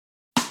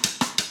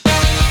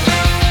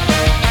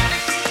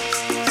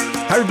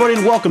Hi, everybody,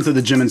 and welcome to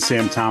the Jim and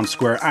Sam Town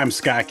Square. I'm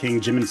Scott King.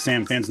 Jim and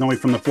Sam fans know me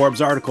from the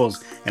Forbes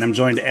articles, and I'm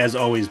joined, as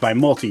always, by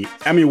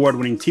multi-Emmy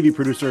award-winning TV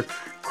producer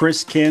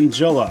Chris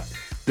Cangilla.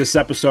 This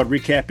episode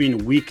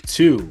recapping week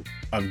 2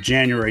 of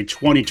January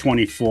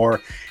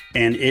 2024,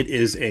 and it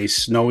is a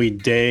snowy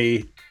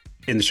day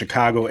in the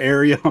Chicago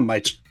area.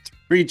 My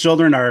 3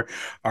 children are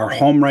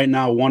home right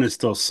now. One is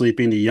still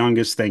sleeping, the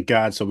youngest, thank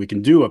God, so we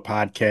can do a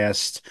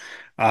podcast.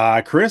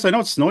 Chris, I know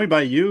it's snowy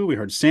by you. We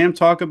heard Sam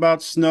talk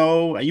about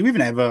snow. You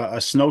even have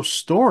a snow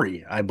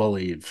story, I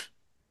believe.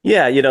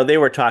 Yeah, they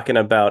were talking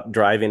about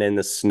driving in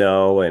the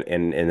snow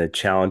and the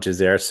challenges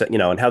there, so,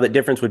 and how the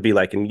difference would be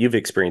like, and you've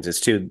experienced this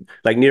too,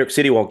 like New York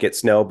City won't get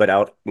snow, but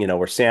out,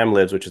 where Sam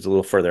lives, which is a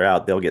little further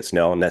out, they'll get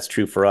snow. And that's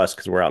true for us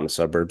because we're out in the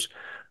suburbs.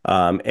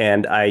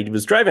 And I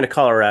was driving to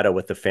Colorado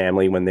with the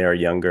family when they were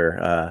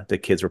younger. The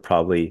kids were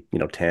probably,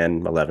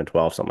 10, 11,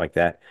 12, something like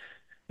that.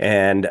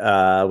 And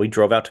we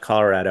drove out to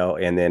Colorado,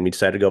 and then we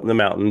decided to go up in the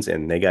mountains,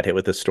 and they got hit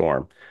with a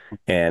storm.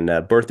 And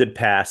Berthoud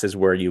Pass is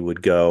where you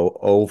would go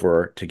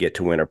over to get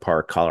to Winter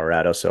Park,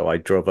 Colorado. So I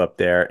drove up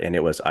there, and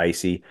it was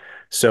icy.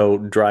 So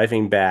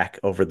driving back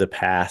over the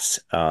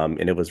pass,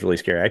 and it was really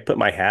scary. I put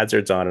my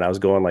hazards on, and I was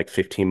going like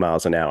 15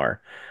 miles an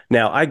hour.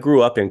 Now, I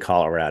grew up in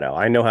Colorado.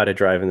 I know how to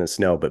drive in the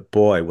snow, but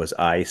boy, was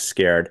I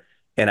scared.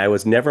 And I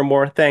was never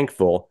more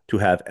thankful to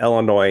have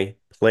Illinois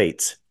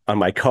plates on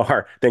my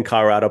car than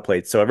Colorado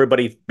plates. So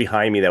everybody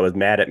behind me that was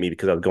mad at me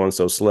because I was going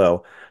so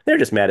slow, they're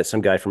just mad at some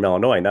guy from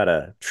Illinois, not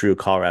a true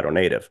Colorado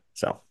native.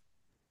 So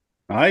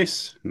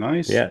Nice.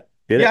 yeah,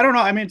 did Yeah, I it? don't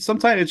know. I mean,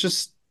 sometimes it's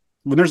just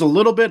when there's a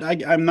little bit,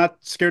 I'm not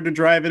scared to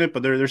drive in it,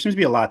 but there seems to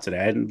be a lot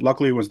today. And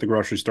luckily, it was the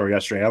grocery store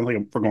yesterday. I don't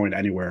think we're going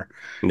anywhere.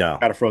 No.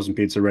 Got a frozen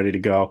pizza ready to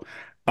go.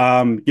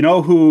 You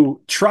know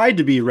who tried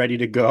to be ready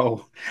to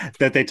go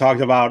that they talked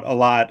about a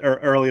lot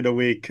early in the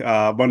week,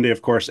 Monday,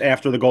 of course,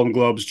 after the Golden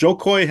Globes. Joe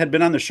Coy had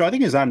been on the show. I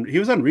think he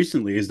was on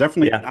recently. He's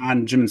definitely Yeah.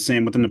 on Jim and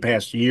Sam within the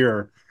past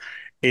year.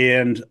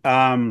 And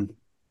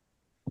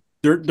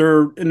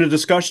they're in a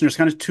discussion. There's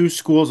kind of 2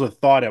 schools of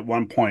thought at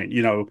one point.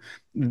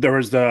 There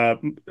was the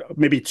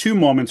maybe 2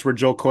 moments where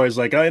Joe Coy is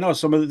like, oh,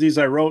 some of these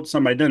I wrote,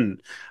 some I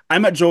didn't. I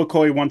met Joe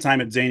Coy one time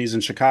at Zany's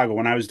in Chicago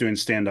when I was doing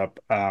stand up.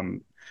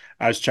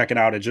 I was checking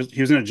out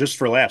he was in a Just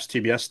for Laughs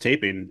TBS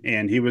taping,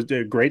 and he was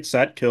a great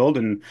set, killed,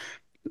 and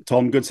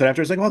told him good set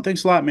after. He's like, oh,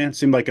 thanks a lot, man.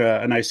 Seemed like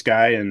a nice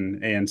guy,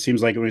 and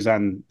seems like when he's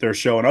on their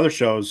show and other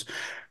shows.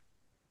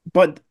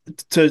 But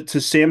to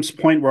Sam's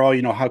point, where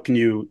all how can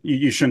you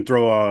shouldn't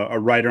throw a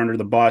writer under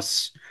the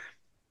bus.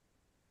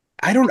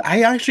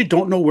 I actually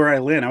don't know where I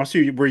land. I want to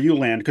see where you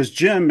land, because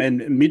Jim and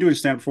me doing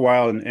stand up for a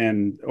while,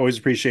 and always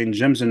appreciating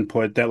Jim's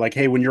input that, like,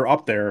 hey, when you're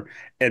up there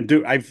and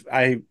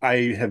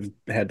I have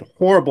had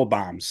horrible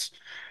bombs.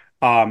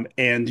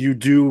 And you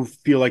do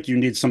feel like you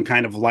need some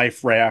kind of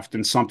life raft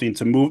and something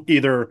to move,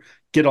 either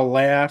get a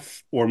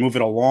laugh or move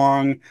it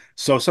along.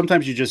 So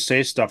sometimes you just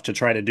say stuff to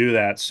try to do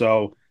that.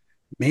 So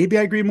maybe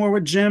I agree more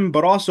with Jim,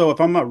 but also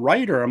if I'm a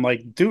writer, I'm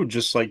like, dude,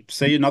 just like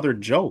say another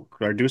joke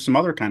or do some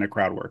other kind of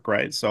crowd work,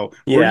 right? So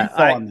where do you Yeah. fall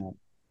I on that?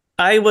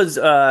 I was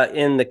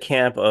in the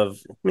camp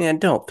of, man,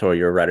 don't throw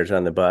your writers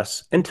on the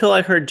bus until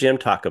I heard Jim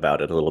talk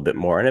about it a little bit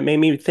more, and it made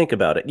me think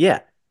about it.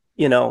 Yeah,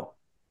 you know,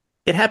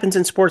 it happens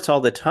in sports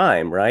all the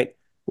time, right?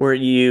 Where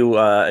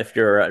if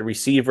you're a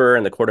receiver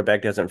and the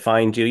quarterback doesn't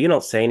find you, you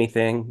don't say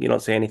anything. You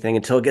don't say anything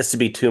until it gets to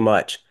be too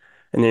much.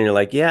 And then you're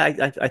like,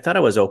 yeah, I thought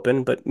I was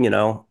open, but,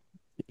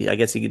 I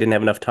guess he didn't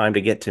have enough time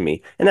to get to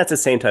me. And that's the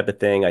same type of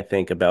thing I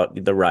think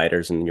about the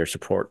writers and your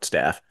support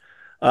staff.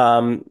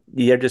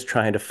 You're just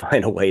trying to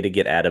find a way to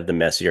get out of the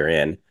mess you're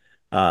in.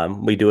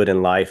 We do it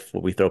in life.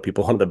 We throw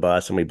people on the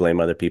bus and we blame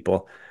other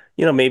people.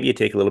 Maybe you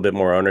take a little bit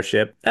more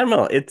ownership. I don't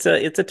know. It's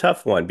a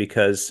tough one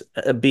because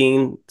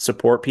being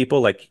support people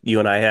like you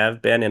and I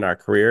have been in our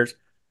careers,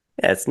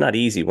 yeah, it's not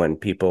easy when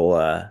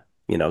people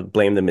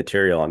blame the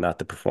material and not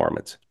the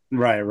performance.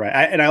 Right.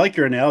 And I like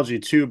your analogy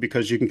too,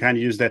 because you can kind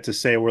of use that to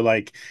say we're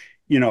like,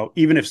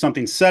 even if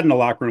something's said in the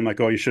locker room, like,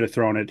 oh, you should have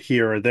thrown it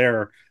here or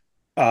there.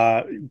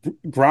 uh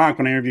Gronk,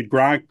 when I interviewed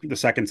Gronk the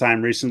second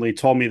time recently,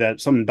 told me that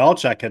something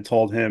Belichick had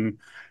told him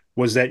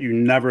was that you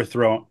never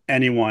throw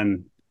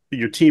anyone,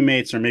 your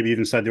teammates or maybe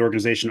even inside the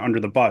organization, under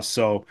the bus.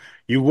 So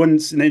you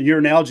wouldn't, in your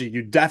analogy,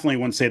 you definitely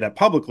wouldn't say that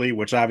publicly,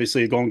 which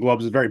obviously Golden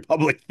Globes is a very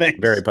public thing.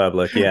 Very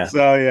public. Yeah.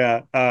 So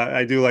yeah,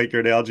 I do like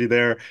your analogy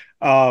there.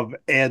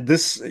 And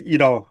this,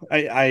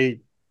 I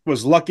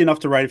was lucky enough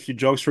to write a few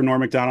jokes for Norm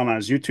Macdonald on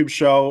his YouTube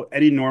show.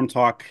 Eddie Norm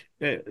Talk,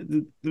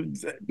 in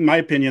my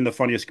opinion, the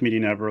funniest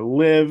comedian ever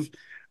live.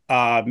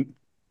 And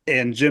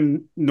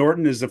Jim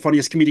Norton is the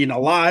funniest comedian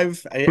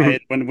alive.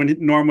 When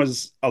Norm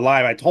was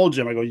alive, I told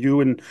Jim, I go,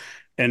 you and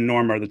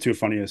Norm are the 2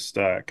 funniest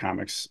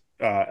comics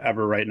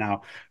ever right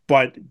now.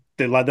 But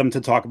they led them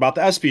to talk about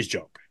the ESPYS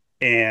joke,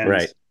 and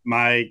Right.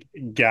 my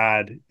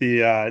God,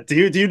 the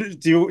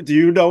do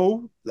you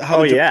know how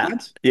Oh the joke yeah.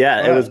 went?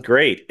 Yeah, it was Uh,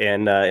 great.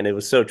 And it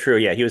was so true.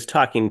 Yeah, he was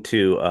talking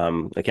to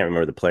I can't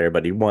remember the player,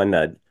 but he was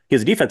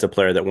a defensive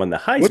player that won the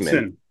Heisman.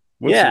 Woodson,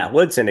 Yeah, Woodson.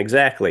 Woodson,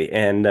 exactly.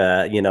 And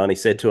and he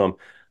said to him,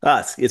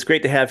 It's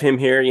great to have him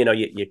here.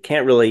 You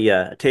can't really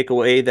take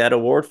away that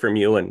award from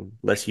you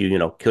unless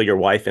kill your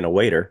wife and a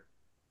waiter.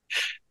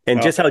 And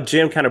Well, just how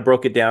Jim kind of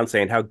broke it down,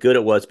 saying how good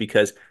it was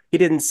because he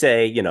didn't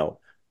say,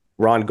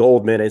 Ron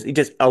Goldman is he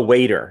just a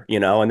waiter,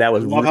 and that I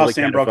was love how really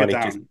Sam kind of broke it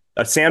funny. Just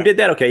down. Sam Yeah, did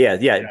that. Okay, yeah,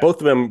 yeah. yeah, Both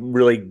of them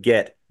really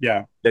get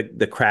yeah.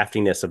 the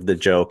craftiness of the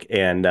joke,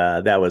 and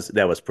that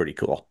was pretty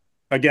cool.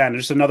 Again,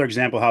 just another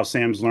example how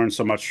Sam's learned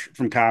so much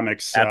from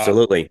comics.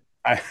 Absolutely.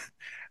 I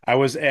I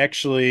was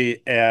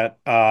actually at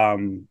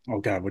oh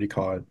God, what do you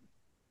call it?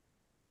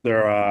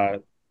 Their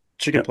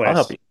chicken I'll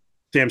help place.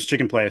 you. Sam's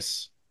Chicken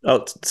Place.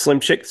 Oh, Slim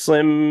Chick,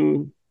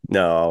 Slim.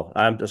 No,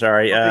 I'm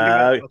sorry. I'll think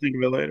of it. I'll think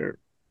of it later.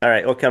 All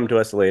right, it'll come to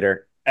us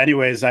later.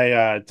 Anyways,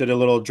 I did a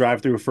little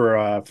drive through for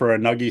a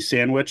nuggie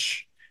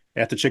sandwich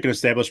at the chicken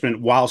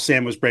establishment while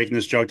Sam was breaking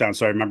this joke down.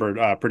 So I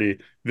remember pretty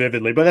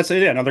vividly. But that's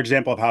another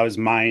example of how his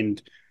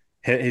mind,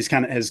 he's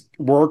kind of his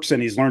works,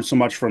 and he's learned so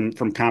much from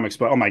comics.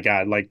 But oh my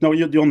God, like no,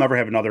 you'll never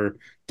have another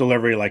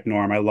delivery like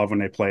Norm. I love when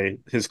they play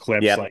his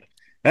clips. Yep. Like,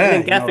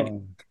 And then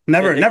Gaffigan,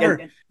 never, never,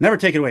 and never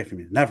take it away from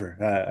you. Never,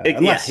 yeah,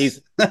 unless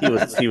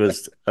he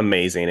was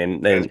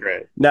amazing that's and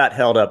great. not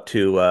held up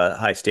to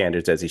high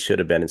standards as he should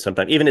have been. And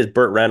sometimes even his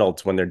Burt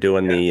Reynolds when they're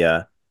doing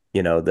Yeah,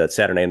 the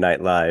Saturday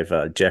Night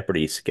Live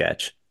Jeopardy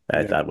sketch,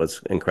 I yeah. thought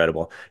was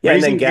incredible. Yeah,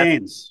 and then Raising Gaff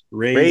Canes,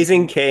 Raising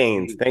Raising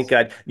Canes. Thank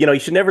Canes. God. You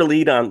should never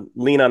lean on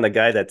the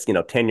guy that's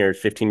 10 years,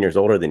 15 years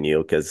older than you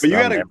because But you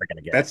I'm gotta. never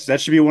gonna get it.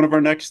 That should be one of our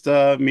next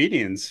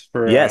meetings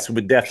for Yes,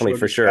 we definitely show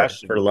for sure for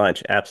discussion.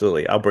 lunch.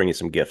 Absolutely, I'll bring you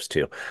some gifts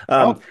too.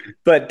 Oh,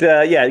 But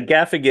yeah,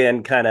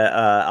 Gaffigan kind of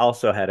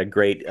also had a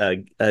great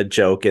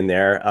joke in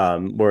there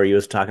where he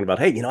was talking about,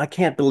 hey, I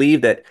can't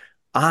believe that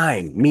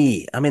I'm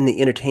in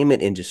the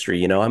entertainment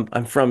industry.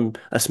 I'm from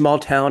a small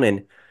town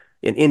in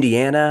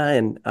Indiana,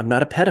 and I'm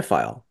not a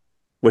pedophile,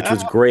 which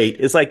was uh, great.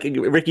 It's like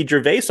Ricky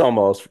Gervais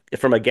almost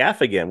from a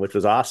Gaffigan, which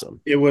was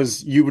awesome. it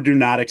was. You do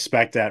not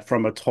expect that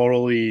from a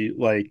totally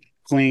like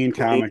clean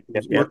Clean. comic.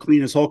 Yep, More yep.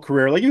 clean his whole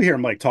career. Like you hear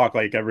him like talk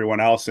like everyone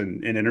else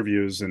in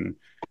interviews and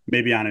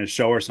maybe on his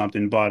show or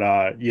something.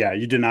 But yeah,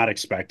 you did not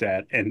expect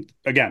that. And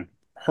again,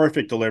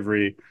 perfect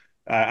delivery.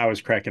 I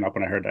was cracking up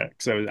when I heard that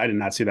because I did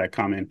not see that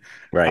coming.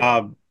 Right.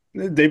 Uh,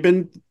 they've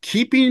been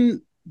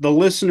keeping the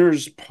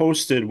listeners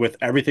posted with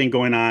everything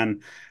going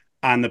on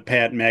the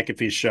Pat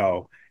McAfee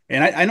show.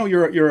 And I know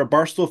you're a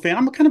Barstool fan.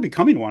 I'm kind of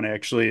becoming one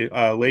actually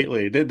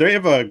lately. They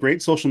have a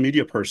great social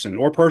media person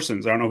or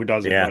persons. I don't know who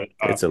does it, Yeah,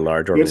 but it's a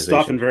large good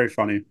stuff and organization. very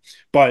funny.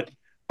 But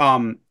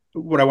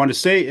what I want to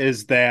say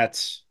is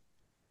that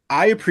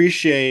I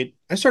appreciate.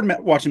 I started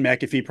watching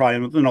McAfee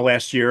probably in the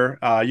last year.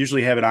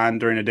 Usually have it on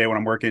during the day when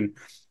I'm working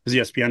his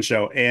ESPN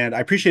show, and I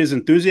appreciate his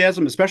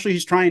enthusiasm. Especially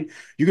he's trying.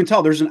 You can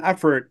tell there's an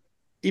effort.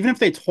 Even if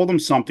they told him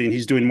something,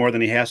 he's doing more than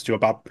he has to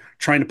about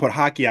trying to put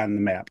hockey on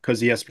the map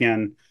because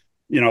ESPN,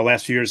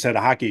 last few years had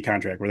a hockey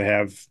contract where they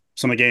have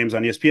some of the games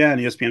on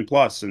ESPN, ESPN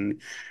Plus, and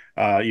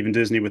even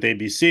Disney with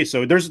ABC.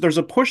 So there's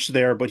a push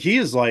there, but he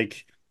is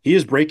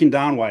breaking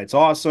down why it's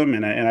awesome,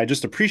 and I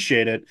just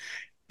appreciate it.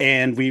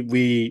 And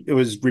we it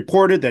was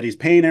reported that he's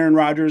paying Aaron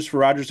Rodgers for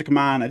Rodgers to come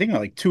on. I think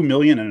like 2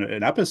 million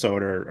an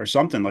episode or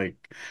something like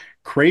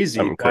crazy.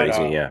 Something But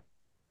crazy. Yeah.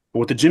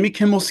 with the Jimmy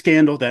Kimmel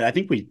scandal that I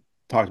think we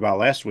talked about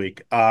last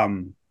week,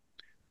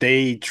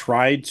 they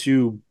tried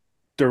to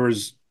there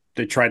was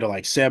they tried to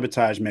like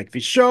sabotage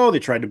McAfee's show. They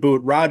tried to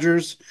boot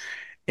Rodgers,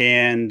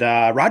 and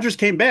Rodgers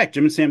came back.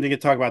 Jim and Sam didn't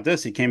get to talk about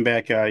this. He came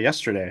back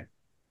yesterday,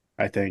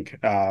 I think.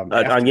 On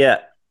After yeah.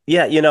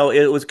 Yeah,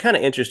 it was kind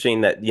of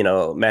interesting that,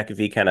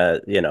 McAfee kind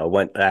of,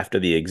 went after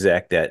the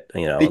exec that,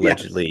 yes,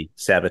 allegedly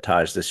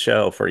sabotaged the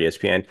show for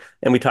ESPN.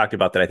 And we talked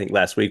about that, I think,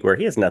 last week, where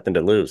he has nothing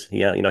to lose.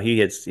 Yeah,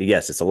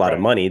 yes, it's a lot of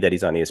right, money that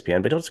he's on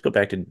ESPN, but he'll just go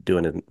back to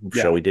doing a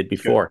show yeah, he did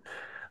it's good, before.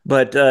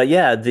 But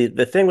yeah,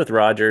 the thing with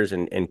Rogers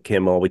and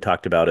Kimmel we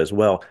talked about as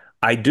well.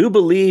 I do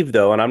believe,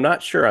 though, and I'm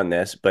not sure on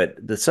this, but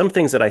some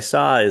things that I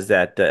saw is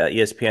that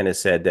ESPN has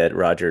said that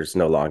Rogers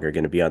no longer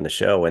going to be on the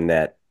show, and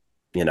that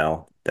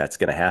that's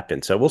going to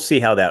happen. So we'll see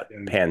how that yeah.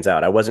 pans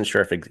out. I wasn't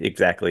sure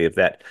exactly if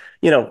that,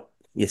 you know,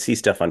 you see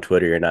stuff on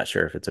Twitter, you're not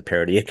sure if it's a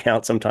parody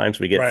account. Sometimes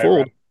we get Right, right.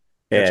 fooled,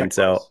 Yeah, check and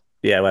so twice.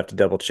 yeah, we'll have to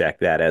double check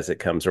that as it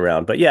comes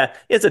around. But yeah,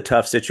 it's a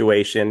tough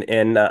situation,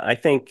 and I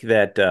think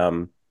that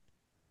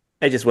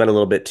I just went a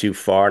little bit too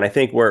far, and I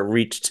think where it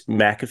reached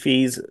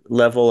McAfee's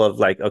level of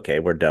like, okay,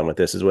 we're done with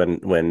this, is when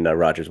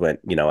Rogers went,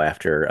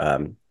 after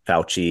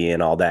Fauci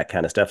and all that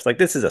kind of stuff. It's like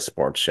this is a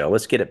sports show.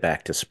 Let's get it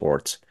back to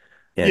sports,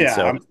 and Yeah,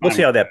 so I'm we'll fine see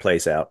with how that that.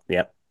 plays out.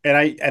 Yep. And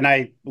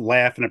I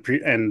laugh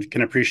and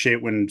can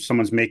appreciate when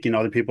someone's making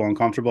other people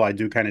uncomfortable. I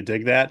do kind of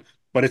dig that,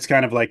 but it's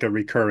kind of like a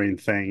recurring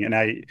thing. And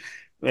I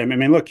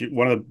mean, look,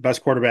 one of the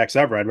best quarterbacks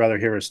ever. I'd rather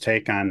hear his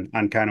take on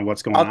kind of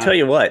what's going I'll tell on.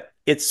 you what,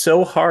 it's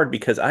so hard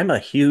because I'm a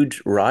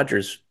huge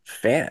Rogers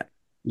fan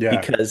Yeah,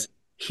 because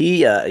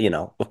he,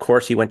 of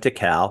course, he went to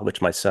Cal,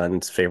 which my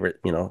son's favorite,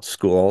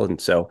 school. And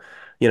so,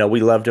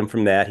 we loved him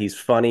from that. He's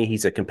funny.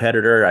 He's a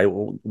competitor. I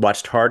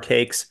watched Hard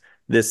Takes.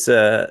 Is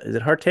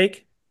it Hard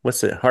Take?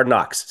 what's it? Hard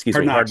Knocks. Excuse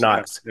Hard me, Hard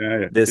Knocks. Yeah, Knocks. yeah,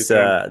 yeah. They This put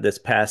on this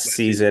past last season.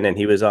 season, and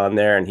he was on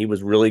there, and he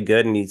was really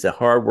good, and he's a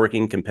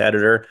hardworking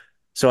competitor.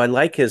 So I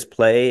like his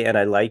play, and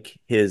I like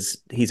he's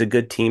a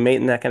good teammate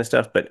and that kind of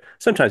stuff. But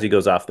sometimes he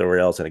goes off the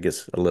rails, and it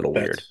gets a little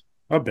Bit, weird.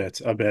 a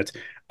bit.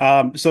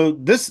 So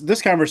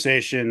this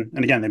conversation,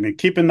 and again, they've been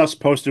keeping us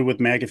posted with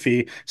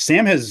McAfee.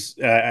 Sam has,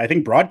 I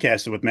think,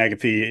 broadcasted with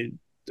McAfee,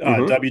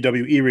 Hmm.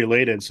 WWE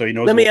related, so he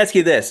knows Let a me little. ask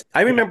you this.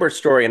 I Yeah, remember a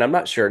story, and I'm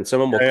not sure, and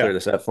someone will yeah, yeah. clear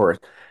this up for us.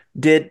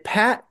 Did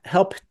Pat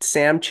help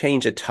Sam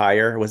change a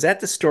tire? Was that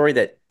the story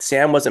that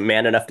Sam wasn't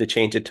man enough to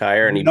change a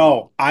tire, and he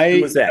No,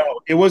 who was that? no,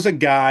 it was a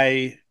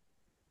guy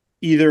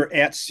either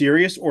at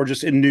Sirius or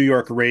just in New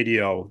York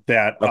radio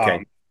that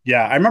Okay.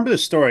 yeah, I remember the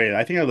story.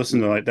 I think I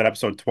listened to like that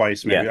episode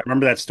twice, maybe. Yeah. I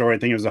remember that story. I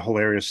think it was a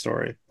hilarious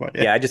story. But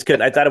yeah. Yeah, I just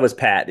couldn't. I thought it was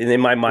Pat, and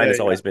in my mind, Yeah, it's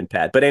yeah. always been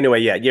Pat. But anyway,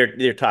 yeah,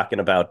 you're talking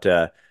about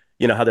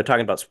how they're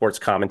talking about sports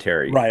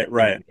commentary Right,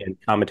 right. and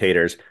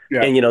commentators,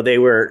 Yeah. and they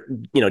were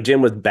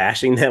Jim was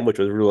bashing them, which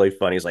was really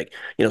funny. He's like,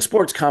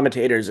 sports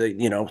commentators,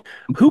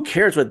 who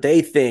cares what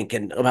they think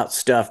and about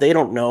stuff? They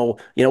don't know.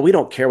 We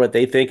don't care what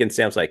they think. And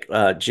Sam's like,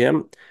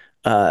 Jim,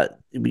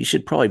 we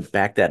should probably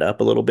back that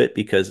up a little bit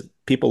because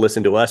people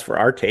listen to us for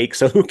our take.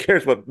 So who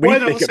cares what we Well,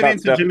 they're think about listening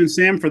to stuff? Jim and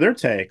Sam for their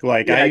take.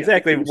 Like Yeah,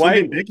 exactly. if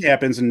something Why? big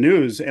happens in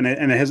news and it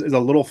has is a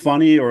little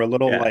funny or a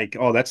little Yeah. like,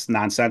 oh, that's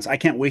nonsense. I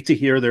can't wait to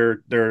hear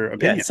their Yeah,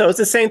 opinion. so it's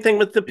the same thing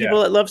with the Yeah.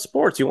 people that love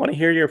sports. You want to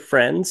hear your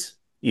friends,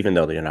 even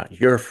though they're not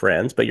your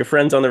friends, but your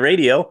friends on the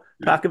radio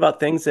Yeah. talk about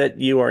things that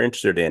you are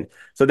interested in.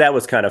 So that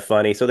was kind of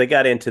funny. So they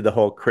got into the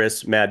whole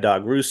Chris Mad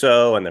Dog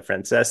Russo and the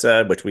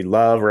Francesa, which we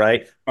love,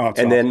 right? Oh, it's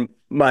And awesome. then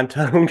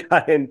Montone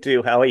got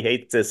into how he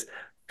hates this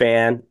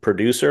fan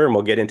producer, and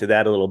we'll get into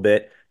that a little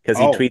bit because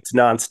he Oh, tweets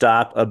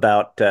nonstop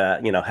about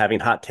having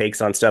hot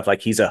takes on stuff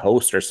like he's a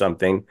host or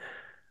something.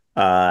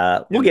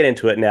 We'll yeah. get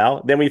into it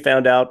now. Then we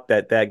found out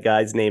that that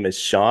guy's name is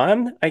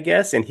Sean, I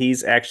guess, and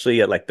he's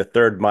actually at like the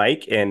third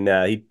mic, and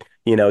he,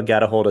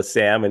 got a hold of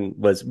Sam and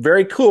was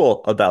very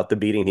cool about the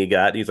beating he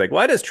got. He's like,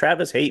 "Why does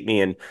Travis hate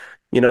me?" And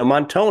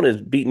Montone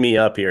is beating me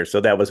up here,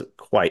 so that was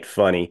quite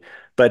funny.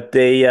 But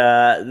they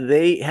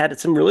had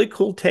some really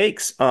cool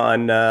takes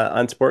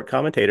on sport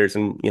commentators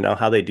and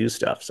how they do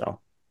stuff. So,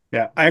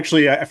 Yeah. I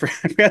actually I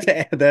forgot to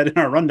add that in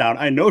our rundown.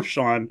 I know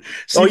Sean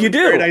oh, seems you like a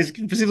very do? nice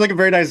seems like a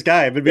very nice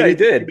guy, but we Yeah, he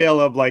need an did. email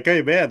of like,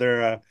 hey man,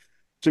 they're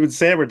Jim and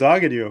Sam are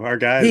dogging you, our He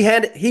guys.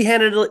 had he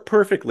handled it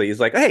perfectly. He's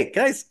like, "Hey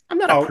guys, I'm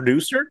not a Oh,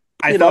 producer."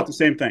 I You thought know, the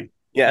same thing.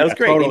 Yeah, it was Yeah,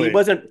 great, and he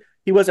totally.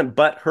 wasn't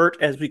butt hurt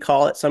as we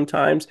call it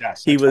sometimes.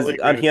 Yes, I He was totally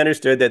agree with he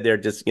understood that they're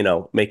just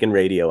making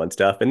radio and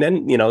stuff, and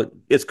then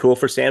it's cool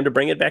for Sam to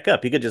bring it back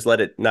up. He could just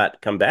let it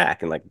not come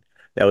back, and like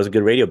that was a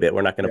good radio bit.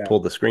 We're not going you. to Yeah. pull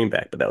the screen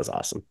back, but that was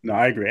awesome. No,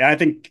 I agree. I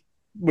think,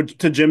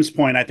 to Jim's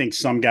point, I think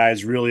some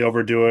guys really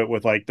overdo it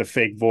with like the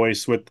fake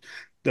voice with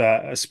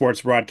the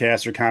sports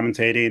broadcaster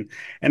commentating,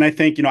 and I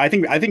think I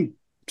think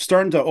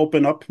starting to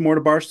open up more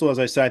to Barstool. As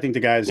I said, I think the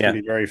guys can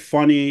Yeah, be very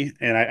funny,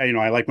 and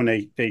I like when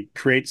they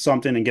create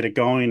something and get it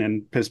going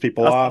and piss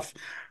people I'll- off.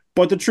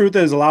 But the truth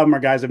is, a lot of them are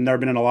guys that have never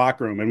been in a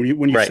locker room, and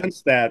when you right.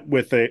 sense that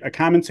with a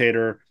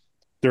commentator,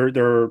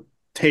 their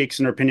takes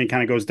and their opinion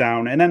kind of goes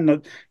down. And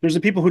then there's the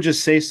people who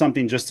just say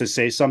something just to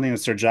say something.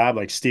 That's their job,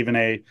 like Stephen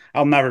A.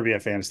 I'll never be a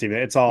fan of Stephen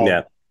A. It's all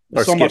Yeah,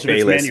 or so much Skip of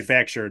it's Bayless.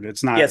 manufactured. Yeah,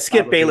 It's not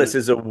Skip Bayless legitimate.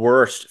 is the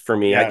worst for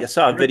me. I Yeah, just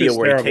saw I a heard video this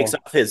where he takes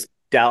terrible. off his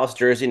Dallas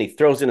jersey and he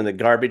throws it in the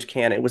garbage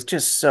can. It was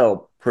just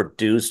so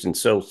produced and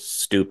so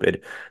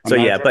stupid. I'm So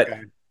not a yeah, drunk but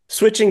guy.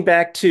 switching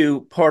back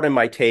to part of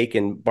my take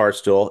in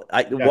Barstool,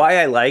 Yeah, why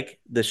I like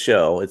the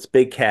show, it's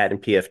Big Cat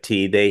and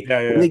PFT. They yeah,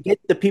 yeah, when yeah. they get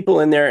the people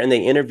in there and they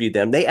interview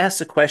them, they ask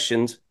the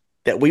questions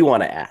that we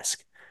want to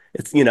ask.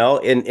 It's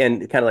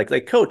and kind of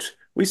like Coach,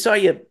 we saw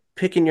you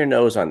picking your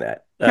nose on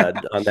that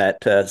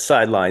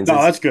sidelines. No,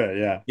 that's good.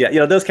 Yeah,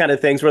 Yeah, those kind of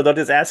things where they'll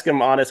just ask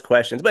them honest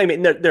questions. But I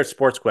mean, there's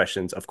sports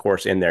questions, of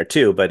course, in there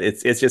too. But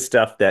it's just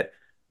stuff that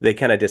they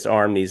kind of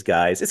disarm these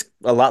guys. It's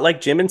a lot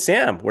like Jim and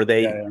Sam, where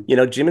yeah, they,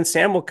 yeah. Jim and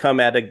Sam will come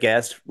at a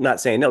guest, not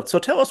saying no. So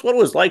tell us what it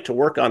was like to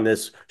work on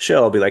this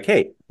show. I'll be like,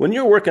 hey, when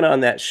you're working on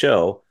that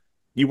show,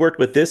 you worked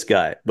with this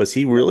guy. Was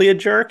he really a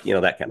jerk?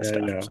 That kind of Yeah,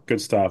 stuff. yeah, good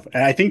stuff.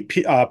 And I think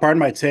Pardon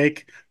My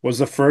Take was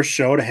the first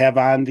show to have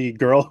on the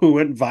girl who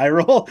went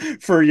viral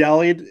for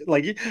yelling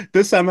like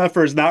this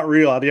MFer is not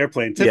real on the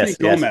airplane. Tiffany Yes,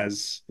 yes,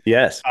 Gomez,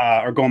 yes.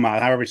 or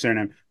Gomez, however you say her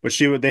name.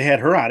 But they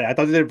had her on it. I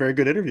thought they did a very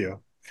good interview.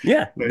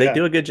 Yeah, But they yeah.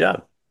 do a good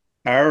job.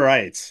 All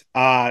right.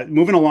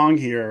 Moving along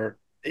here.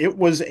 It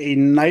was a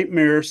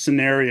nightmare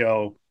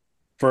scenario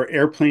for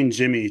Airplane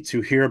Jimmy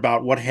to hear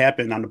about what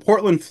happened on the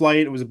Portland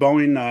flight. It was a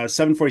Boeing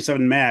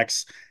 747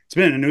 Max. It's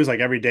been in the news like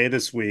every day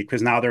this week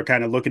because now they're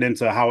kind of looking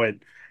into how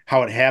it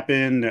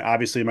happened.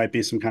 Obviously, it might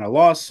be some kind of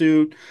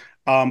lawsuit.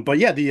 But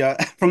yeah, the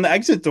from the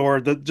exit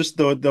door,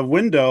 the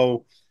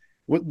window,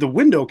 the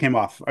window came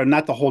off, or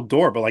not the whole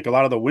door, but like a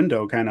lot of the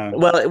window kind of.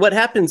 Well, what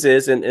happens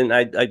is, and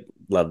I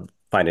love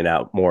finding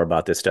out more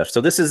about this stuff.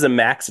 So this is the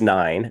Max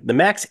 9. The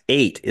Max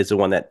 8 is the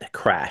one that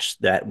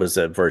crashed. That was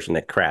a version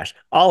that crashed.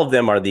 All of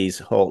them are these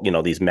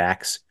these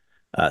Max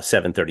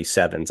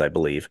 737s, I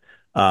believe.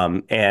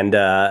 And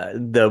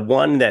the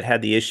one that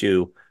had the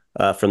issue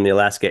from the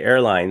Alaska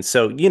Airlines.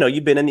 So,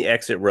 you've been in the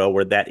exit row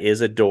where that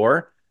is a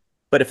door.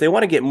 But if they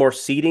want to get more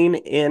seating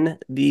in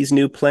these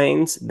new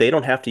planes, they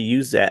don't have to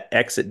use that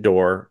exit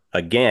door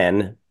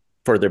again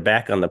further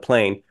back on the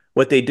plane.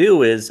 What they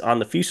do is on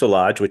the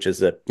fuselage, which is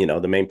the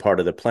main part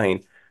of the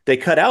plane, they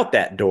cut out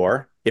that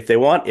door if they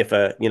want, if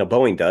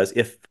Boeing does,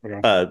 if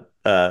Okay.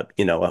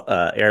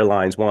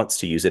 airlines wants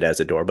to use it as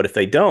a door. But if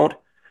they don't,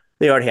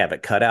 they already have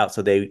it cut out.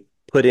 So they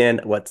put in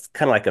what's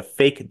kind of like a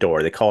fake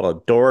door. They call it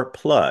a door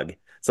plug.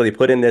 So they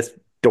put in this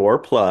door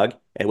plug,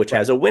 and which Right.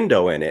 has a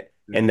window in it,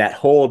 Yeah. and that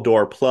whole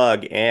door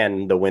plug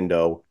and the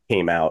window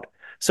came out.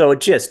 So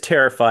it just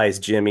terrifies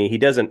Jimmy. He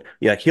doesn't,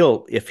 yeah,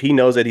 he'll, if he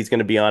knows that he's going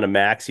to be on a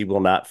Max, he will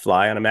not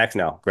fly on a Max.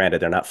 Now,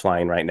 granted, they're not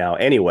flying right now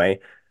anyway.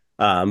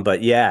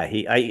 But yeah,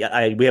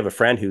 we have a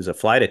friend who's a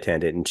flight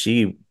attendant, and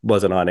she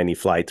wasn't on any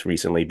flights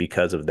recently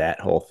because of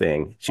that whole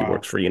thing. She Wow.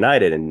 works for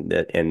United, and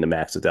the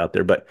Max is out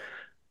there. But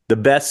the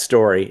best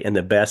story and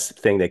the best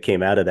thing that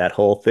came out of that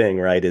whole thing,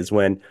 right, is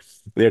when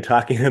they're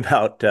talking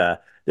about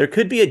there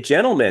could be a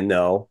gentleman,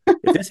 though.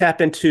 If this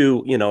happened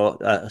to,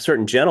 a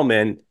certain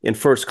gentleman in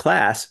first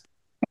class,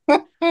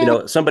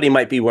 somebody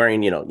might be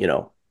wearing, I don't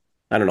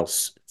know,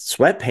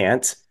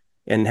 sweatpants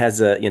and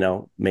has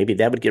maybe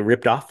that would get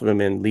ripped off of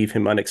him and leave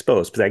him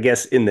unexposed. Because I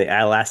guess in the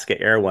Alaska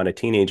Air one, a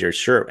teenager's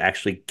shirt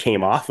actually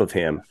came Yes. off of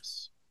him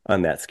Yes.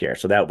 on that scare.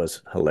 So that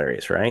was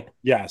hilarious, right?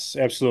 Yes,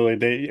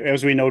 absolutely.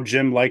 As we know,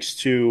 Jim likes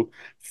to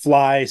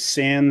fly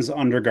sans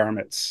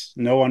undergarments,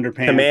 no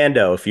underpants.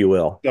 Commando, if you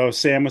will. So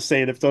Sam was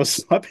saying if those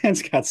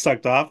sweatpants got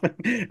sucked off,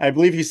 I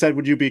believe he said,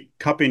 "Would you be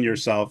cupping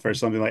yourself or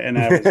something like?" And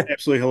that was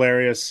absolutely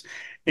hilarious.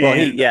 Well,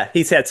 And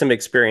he's had some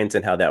experience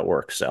in how that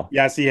works. So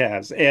yes, he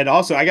has. And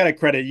also, I got to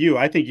credit you.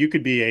 I think you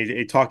could be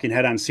a talking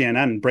head on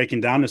CNN breaking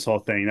down this whole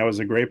thing. That was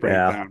a great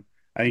yeah, breakdown.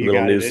 I think you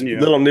got it in you.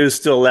 little news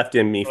still left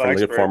in me Little from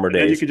the expert. former And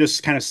then you days. could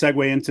just kind of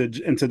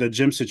segue into the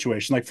gym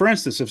situation. Like for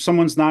instance, if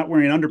someone's not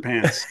wearing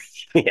underpants,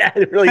 Yeah,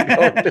 really go.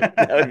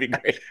 That would be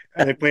great.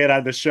 and they play it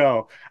on the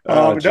show. Oh,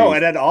 No, and geez.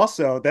 then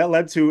also that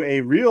led to a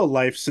real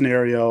life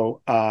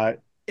scenario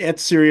at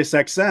Sirius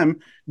XM.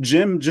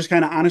 Jim just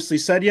kind of honestly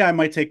said, "Yeah, I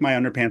might take my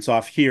underpants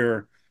off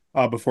here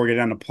before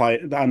getting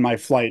on my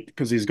flight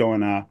because he's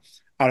going out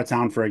of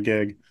town for a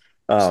gig."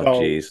 Oh,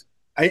 So, geez.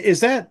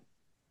 is that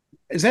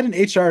an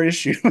HR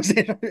issue?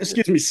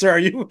 Excuse me, sir. Are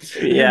you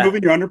Yeah,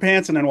 removing your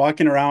underpants and then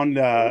walking around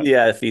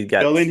yeah. If he's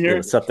got building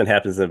here? something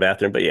happens in the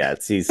bathroom, but yeah,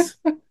 he's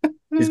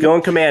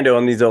going commando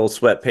on these old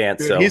sweatpants.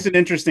 Dude, he's So an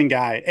interesting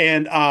guy.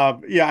 And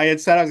yeah, I had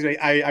said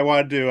I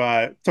wanted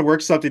to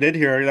work something in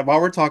here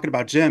while we're talking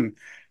about Jim.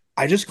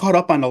 I just caught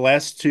up on the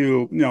last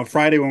two,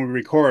 Friday when we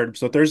record.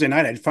 So Thursday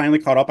night, I finally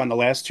caught up on the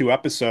last two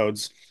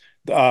episodes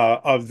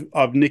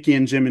of Nikki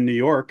and Jim in New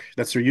York.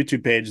 That's their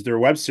YouTube page, their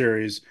web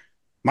series.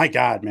 My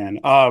God, man.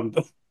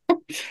 What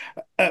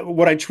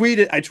I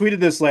tweeted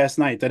this last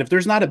night that if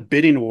there's not a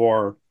bidding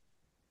war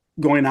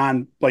going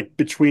on like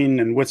between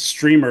and with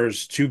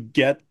streamers to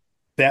get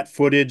that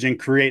footage and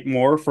create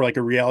more for like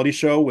a reality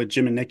show with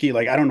Jim and Nikki.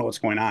 Like, I don't know what's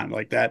going on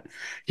like that.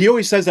 He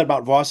always says that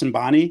about Voss and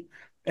Bonnie,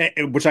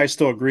 which I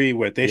still agree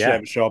with. They should yeah.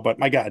 have a show, but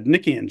my God,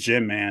 Nikki and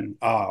Jim, man.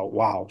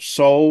 Wow.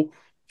 So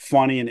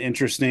funny and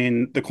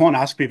interesting. The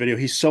colonoscopy video,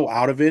 he's so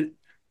out of it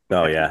Oh,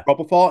 after yeah.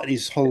 propofol, and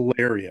he's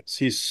hilarious.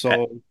 He's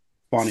so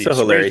funny. So Surrey's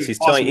hilarious. doing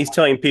awesome. He's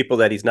telling people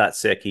that he's not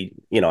sick.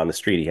 On the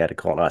street he had a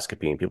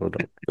colonoscopy, and people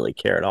don't really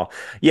care at all.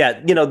 Yeah,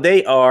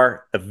 they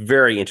are a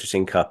very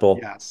interesting couple.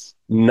 Yes.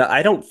 No,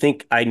 I don't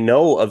think I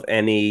know of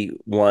any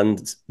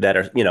ones that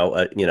are,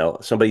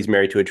 somebody's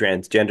married to a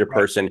transgender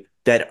Right. person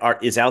that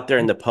is out there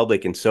in the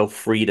public and so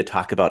free to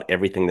talk about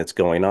everything that's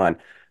going on.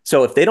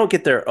 So if they don't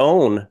get their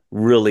own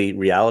really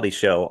reality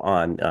show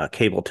on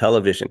cable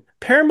television,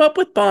 pair them up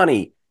with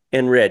Bonnie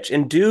and Rich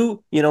and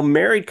do,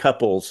 married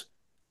couples,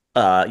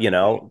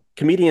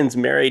 comedians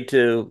married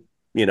to,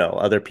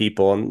 other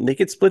people, and they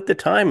could split the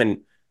time. And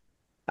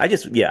I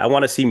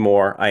want to see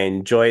more. I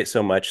enjoy it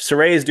so much.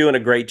 Saray is doing a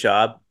great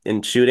job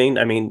in shooting.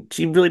 I mean,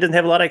 she really doesn't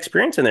have a lot of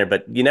experience in there,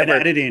 but you And never,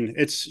 editing,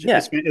 yeah.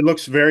 it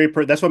looks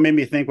that's what made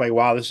me think like,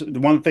 wow, this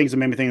one of the things that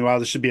made me think, wow,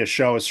 this should be a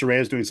show. Is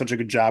Soraya's doing such a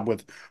good job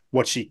with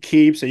what she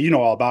keeps, and you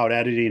know all about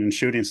editing and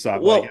shooting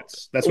stuff. Like Well,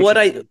 that's what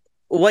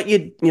what she's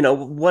I,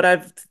 doing. what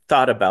I've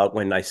thought about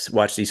when I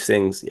watch these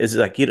things is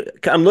like,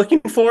 I'm looking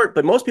for it,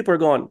 but most people are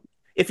going,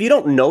 if you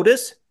don't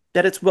notice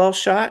that it's well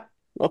shot,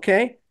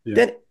 okay, Yeah,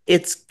 then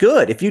it's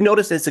good. If you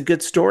notice it's a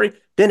good story,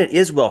 then it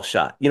is well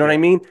shot. You know what yeah,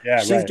 I mean? yeah.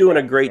 She's Right, doing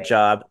a right, great right.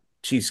 job.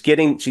 She's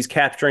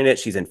capturing it.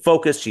 She's in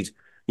focus.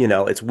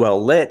 It's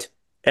well lit.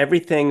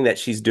 Everything that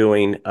she's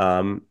doing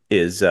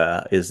is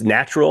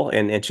natural,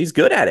 and she's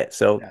good at it.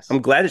 So Yes,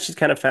 I'm glad that she's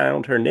kind of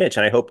found her niche,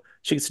 and I hope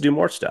she gets to do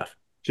more stuff.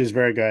 she's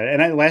very good.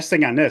 And last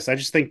thing on this, I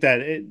just think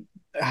that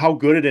how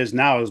good it is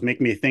now is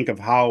making me think of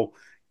how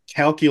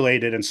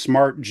calculated and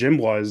smart Jim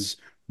was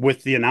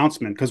with the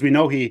announcement because we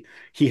know he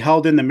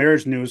held in the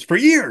marriage news for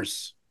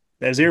years,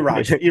 as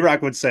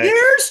Erock would say,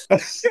 Years,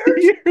 years.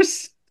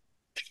 years.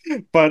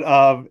 But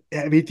I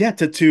mean, yeah,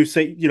 to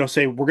say,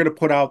 say we're gonna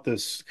put out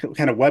this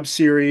kind of web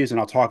series and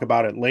I'll talk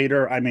about it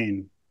later. I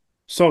mean,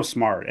 so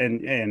smart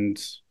and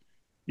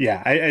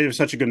yeah, it was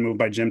such a good move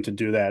by Jim to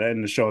do that,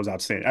 and the show is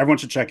outstanding. Everyone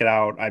should check it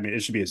out. I mean,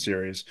 it should be a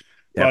series.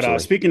 But Absolutely.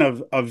 speaking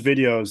of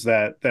videos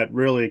that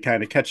really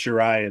kind of catch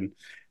your eye and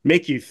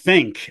make you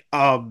think,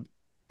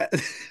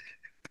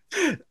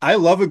 I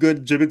love a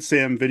good Jim and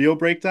Sam video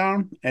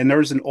breakdown. And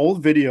there's an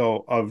old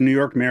video of New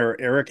York Mayor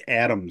Eric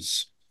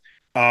Adams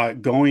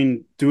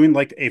doing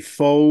like a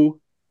faux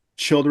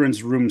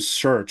children's room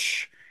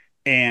search,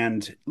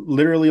 and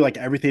literally like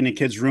everything in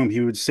kids room he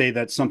would say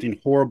that something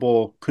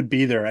horrible could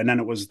be there, and then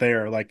it was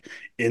there, like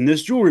in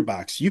this jewelry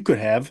box you could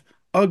have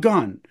a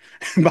gun.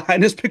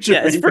 Behind this picture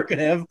Yeah, it's frame you for could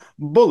have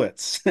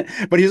bullets.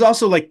 But he's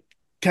also like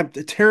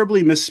kept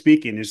terribly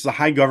misspeaking. He's a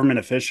high government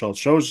official.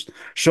 Shows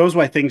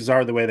why things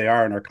are the way they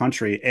are in our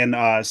country. And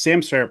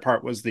Sam's favorite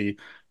part was the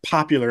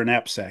popular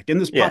knapsack,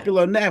 and this yeah,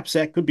 popular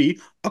knapsack could be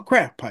a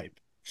crack pipe.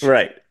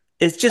 right.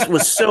 It just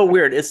was so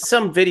weird. It's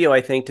some video,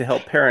 I think, to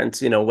help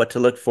parents, what to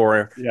look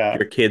for if Yeah.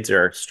 your kids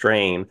are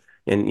straying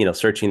and,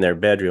 searching their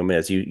bedroom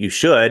as you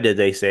should,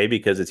 they say,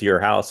 because it's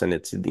your house and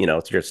it's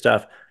your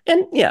stuff.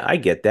 And yeah, I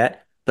get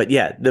that. But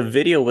yeah, the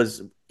video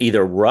was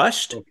either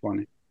rushed, So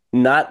funny.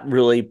 not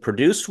really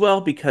produced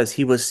well because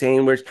he was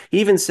saying words. He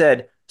even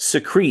said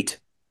secrete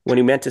when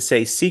he meant to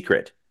say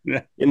secret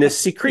Yeah. in this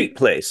secret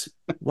place.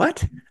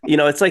 What?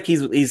 It's like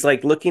he's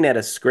like looking at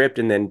a script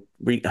and then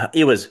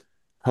it was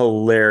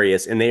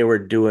hilarious, and they were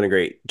doing a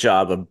great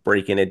job of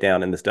breaking it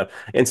down and the stuff.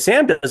 And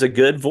Sam does a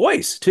good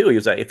voice too. He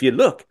was like, if you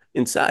look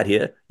inside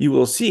here, you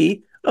will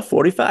see a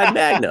 45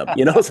 Magnum.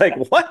 It's like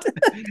what?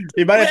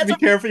 You might Who have to has be a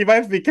careful. You might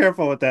have to be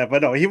careful with that.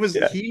 But no, yeah,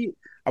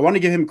 I want to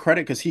give him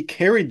credit because he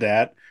carried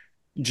that.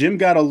 Jim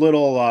got a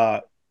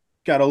little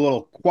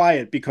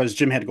quiet because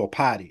Jim had to go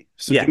potty.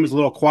 So yeah, Jim was a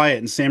little quiet,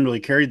 and Sam really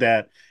carried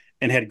that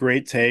and had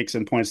great takes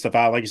and pointed stuff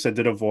out. Like you said,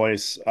 did a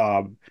voice.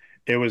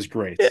 It was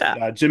great.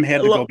 yeah. Jim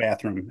had to go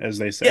bathroom, as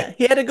they say. Yeah,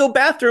 he had to go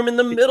bathroom in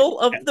the middle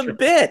of the That's right.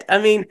 bit. I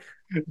mean,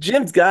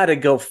 Jim's got to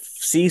go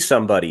see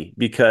somebody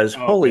because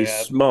Oh holy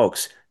man.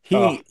 smokes,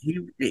 Oh,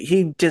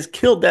 he just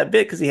killed that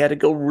bit because he had to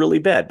go really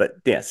bad. But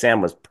yeah, Sam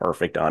was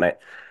perfect on it,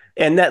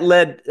 and that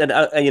led, and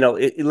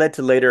it led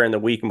to later in the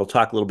week, and we'll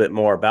talk a little bit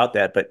more about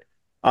that. But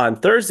on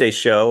Thursday's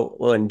show,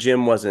 when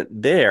Jim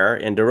wasn't there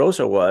and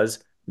DeRosa was,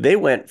 they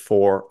went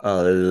for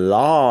a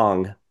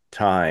long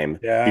time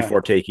yeah,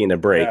 before taking a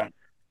break. yeah.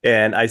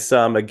 And I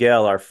saw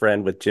Miguel, our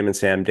friend with Jim and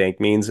Sam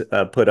Dank Means,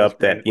 put That's up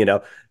that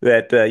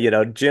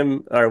great.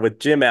 Jim or with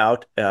Jim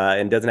out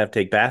and doesn't have to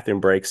take bathroom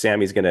breaks.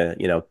 Sammy's gonna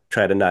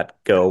try to not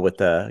go with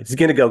he's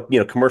gonna go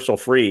commercial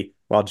free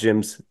while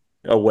Jim's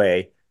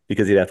away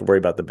because he'd have to worry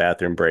about the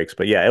bathroom breaks.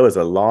 But yeah, it was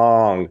a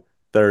long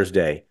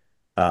Thursday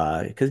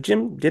because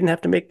Jim didn't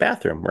have to make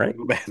bathroom, right?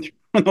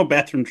 No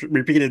bathroom, no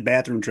repeated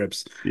bathroom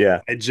trips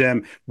Yeah, at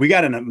Gem. We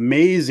got an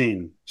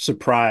amazing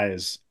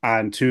surprise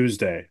on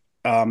Tuesday.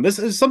 This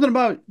is something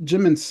about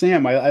Jim and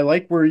Sam. I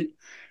like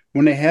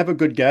when they have a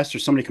good guest or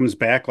somebody comes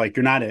back, like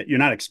you're not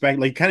expecting,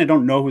 like you kind of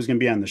don't know who's going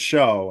to be on the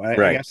show. I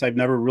right. guess I've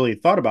never really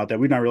thought about that.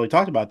 We've not really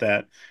talked about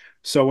that.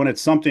 So when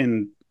it's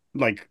something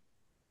like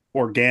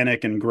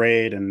organic and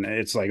great, and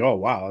it's like, oh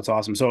wow, that's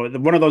awesome. So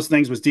one of those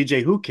things was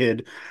DJ Who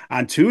Kid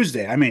on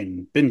Tuesday. I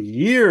mean, been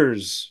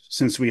years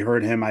since we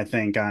heard him. I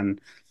think on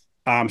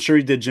I'm sure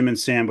he did Jim and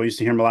Sam, but I used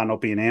to hear him a lot on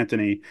Opie and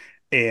Anthony.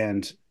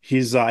 And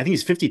he's I think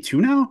he's 52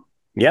 now.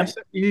 Yeah,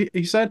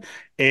 He said,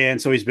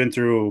 and so he's been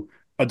through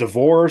a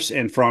divorce,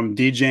 and from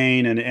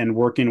DJing and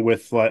working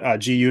with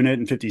G Unit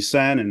and 50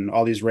 Cent and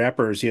all these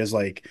rappers, he has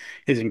like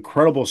his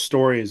incredible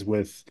stories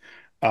with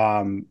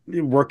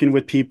working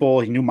with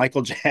people. He knew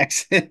Michael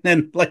Jackson,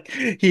 and like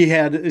he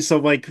had, so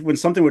like when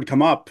something would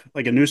come up,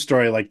 like a news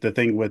story, like the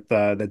thing with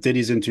that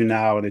Diddy's into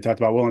now, and they talked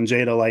about Will and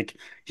Jada, like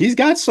he's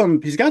got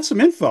some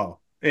info,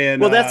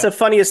 and well, that's the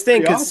funniest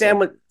thing pretty because Sam awesome.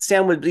 would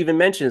Sam would even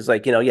mention is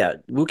like, yeah,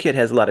 Wu Kid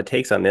has a lot of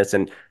takes on this,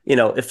 and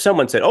if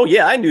someone said, "Oh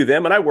yeah, I knew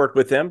them and I worked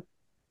with them,"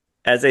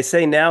 as they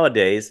say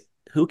nowadays,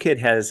 Who Kid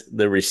has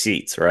the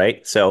receipts,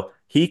 right? So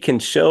he can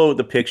show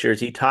the pictures,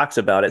 he talks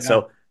about it. Yeah,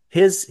 So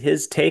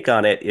his take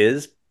on it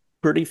is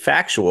pretty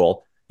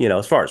factual,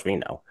 as far as we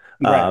know.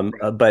 right,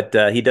 right. But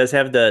he does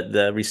have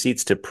the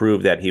receipts to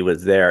prove that he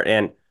was there.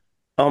 And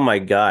oh my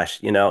gosh,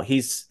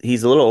 he's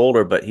a little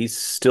older, but he's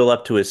still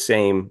up to his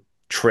same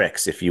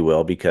tricks, if you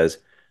will, because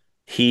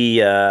he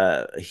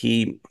had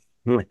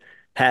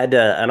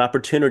an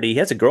opportunity. He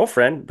has a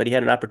girlfriend, but he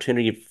had an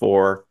opportunity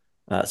for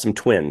some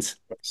twins,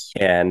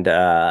 and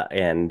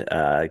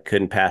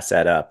couldn't pass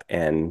that up,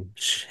 and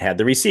had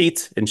the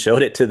receipts and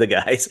showed it to the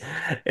guys,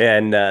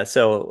 and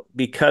so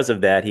because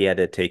of that, he had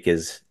to take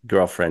his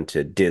girlfriend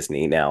to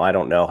Disney. Now I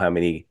don't know how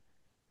many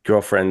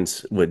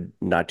girlfriends would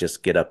not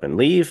just get up and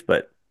leave,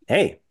 but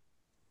hey,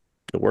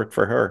 it worked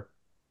for her.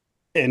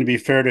 And to be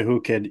fair to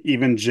Who Kid,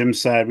 even Jim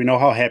said, we know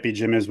how happy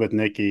Jim is with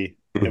Nikki,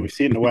 and we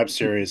see it in the web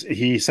series.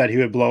 He said he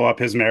would blow up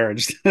his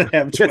marriage to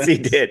have Yes, he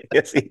twins. did.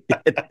 Yes, he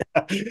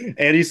did.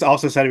 And he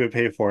also said he would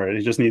pay for it.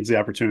 He just needs the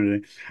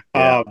opportunity.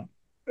 Yeah. Um,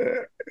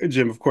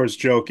 Jim, of course,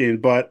 joking,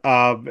 but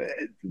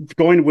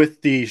going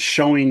with the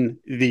showing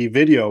the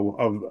video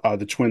of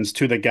the twins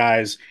to the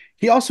guys,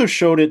 he also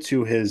showed it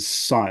to his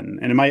son,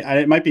 and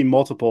it might be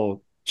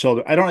multiple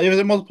children. I don't know. It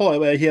was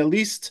multiple. He at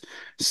least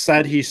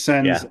said he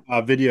sends Yeah.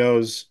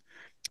 videos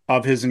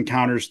of his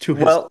encounters to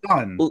his Well,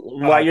 son,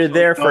 while you're so he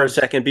there for a knows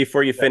second,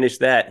 before you that. finish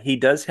that, he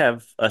does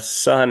have a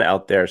son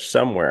out there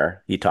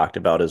somewhere he talked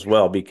about as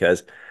well,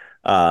 because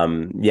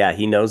yeah,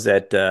 he knows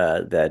that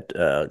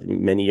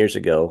many years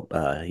ago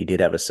he did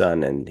have a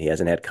son, and he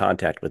hasn't had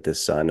contact with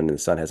his son, and the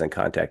son hasn't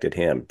contacted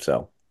him.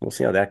 So we'll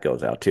see how that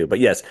goes out too. But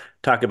yes,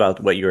 talk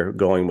about what you're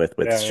going with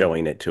Yeah, yeah.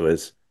 showing it to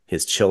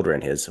his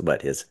children, his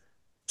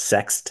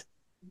sext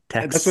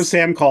That's what texts.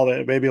 Sam called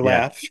it. It made me Yeah,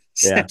 laugh.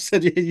 Sam yeah.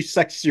 said, "You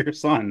sex your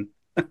son."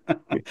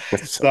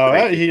 That's so So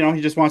crazy.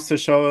 he just wants to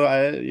show,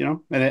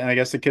 and I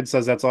guess the kid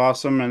says that's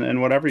awesome,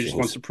 and whatever. He just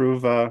wants Jeez, to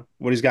prove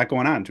what he's got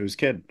going on to his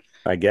kid.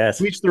 I guess.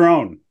 To each their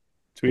own.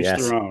 To each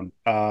their Yes. own.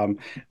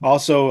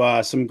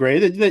 Also, some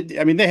great.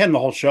 I mean, they had in the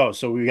whole show,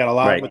 so we got a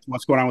lot Right. with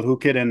what's going on with Who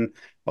Kid and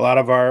a lot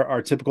of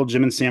our typical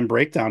Jim and Sam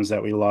breakdowns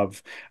that we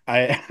love.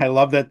 I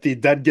love that the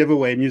Dead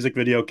Giveaway music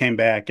video came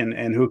back and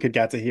Who Kid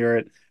got to hear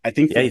it. I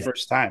think for Yeah, the he's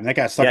first time. That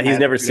got stuck yeah, in my he's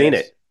head for never two seen days.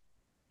 it.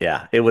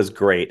 Yeah, it was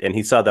great. And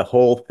he saw the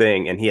whole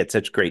thing and he had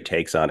such great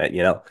takes on it,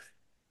 you know.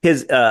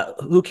 His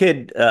Who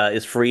Kid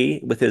is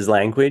free with his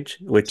language,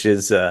 which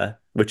is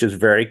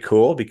very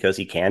cool because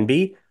he can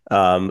be.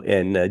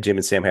 And Jim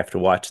and Sam have to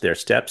watch their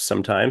steps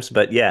sometimes.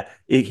 But yeah,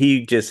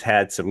 he just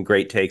had some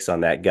great takes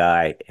on that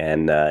guy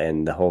and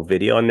the whole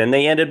video. And then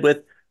they ended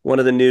with one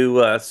of the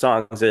new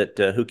songs that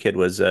Who Kid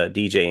was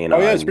DJing Oh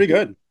yeah, it's on. pretty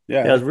good.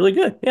 Yeah, Yeah, it was really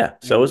good. Yeah.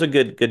 So it yeah, was a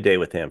good day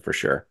with him for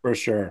sure. for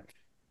sure.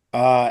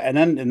 And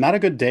then not a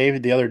good day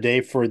the other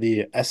day for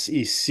the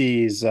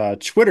SEC's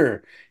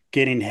Twitter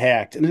getting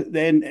hacked.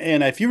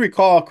 And if you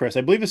recall, Chris,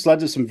 I believe this led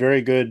to some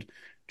very good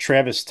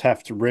Travis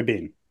Teft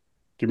ribbing.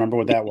 Do you remember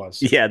what that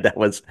was? Yeah, that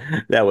was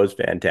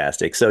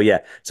fantastic. So yeah,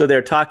 so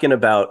they're talking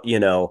about,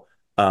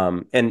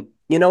 and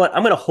you know what?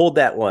 I'm going to hold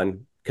that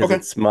one because Okay.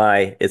 it's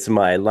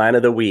my line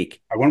of the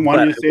week. I wouldn't want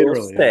But you to say it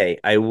early. Yeah.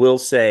 I will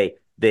say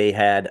they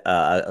had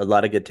a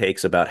lot of good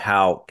takes about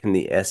how can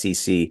the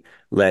SEC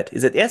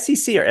is it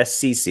SEC or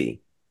SCC?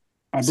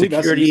 I believe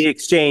Security SEC.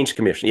 Exchange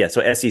Commission. Yeah,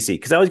 so SEC,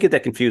 because I always get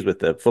that confused with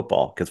the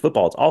football, because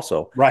football is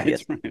also the Right,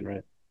 SEC. right,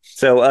 right.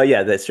 So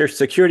yeah, the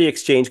Security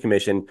Exchange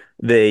Commission,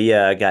 they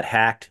got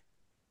hacked.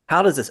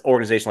 How does this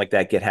organization like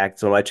that get hacked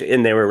so much?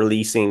 And they were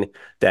releasing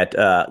that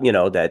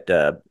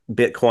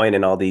Bitcoin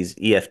and all these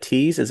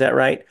EFTs, is that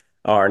right?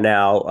 Are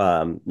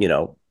now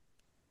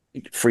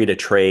free to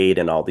trade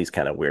and all these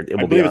kind of weird. It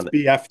I will be believe it's on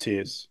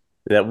BFTs.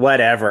 that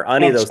whatever.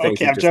 Any of those things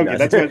Okay, is I'm just joking.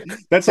 nuts.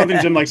 That's something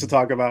Jim likes to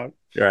talk about.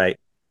 Right.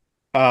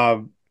 Uh,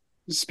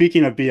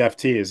 Speaking of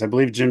BFTs, I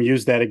believe Jim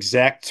used that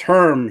exact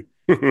term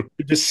to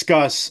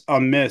discuss a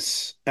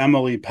Miss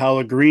Emily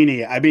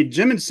Pellegrini. I mean,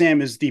 Jim and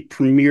Sam is the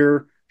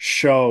premier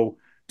show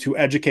to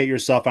educate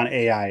yourself on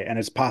AI and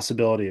its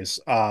possibilities.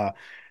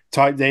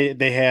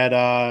 They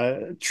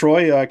had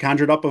Troy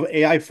conjured up an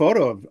AI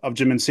photo of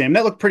Jim and Sam.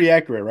 That looked pretty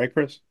accurate, right,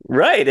 Chris?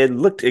 Right. It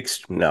looked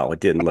no, it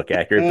didn't look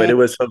accurate, but it It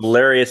was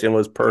hilarious and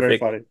was was very perfect.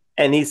 funny.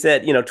 And he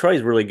said,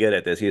 Troy's really good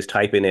at this. He was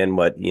typing in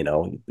what, you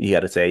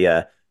got to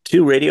say,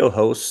 two radio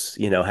hosts,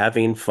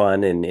 having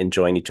fun and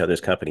enjoying each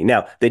other's company.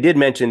 Now, they did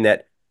mention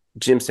that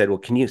Jim said, well,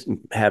 can you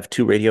have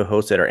two radio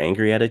hosts that are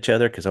angry at each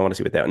other? Because I want to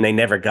see what that, and they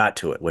never got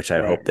to it, which I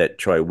Right. hope that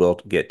Troy will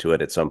get to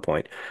it at some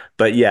point.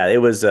 But yeah, it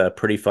was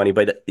pretty funny.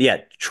 But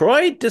yeah,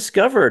 Troy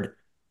discovered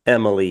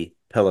Emily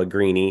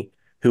Pellegrini,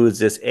 who is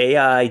this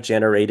AI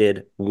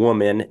generated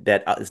woman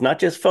that is not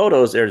just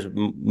photos, there's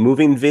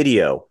moving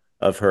video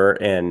of her,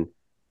 and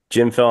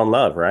Jim fell in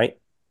love, right?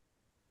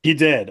 He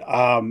did.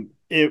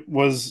 It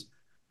was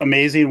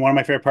amazing. One of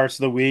my favorite parts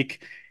of the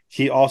week.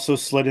 He also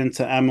slid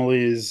into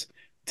Emily's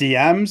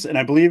DMs, and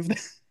I believe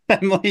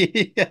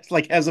Emily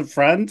like has a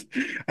friend.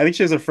 I think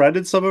she has a friend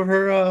in some of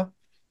her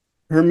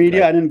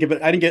media. Right. I didn't give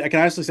it. I didn't get. I can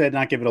honestly say I did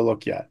not give it a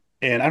look yet.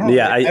 And I don't.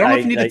 Yeah, I don't know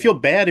if you need to feel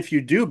bad if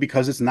you do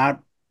because it's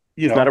not.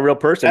 You it's not a know, real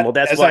person. Well,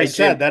 that's as I why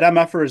said, Jim, that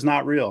MFR is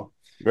not real.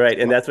 right,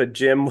 and So that's what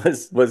Jim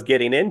was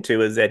getting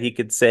into, is that he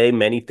could say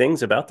many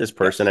things about this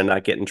person and yes,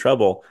 not get in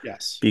trouble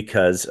yes.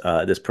 because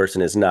this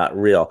person is not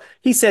real.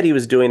 He said he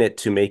was doing it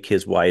to make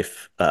his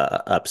wife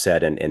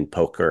upset and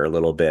poke her a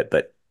little bit,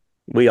 but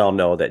we all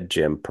know that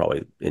Jim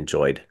probably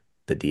enjoyed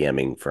the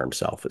DMing for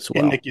himself as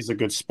And well. Nikki's a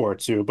good sport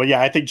too. But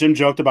yeah, I think Jim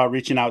joked about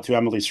reaching out to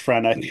Emily's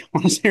friend. I think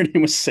want to say her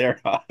name was Sarah.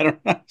 I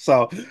don't know.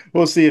 So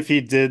we'll see if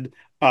he did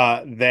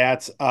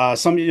that.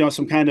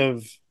 Some kind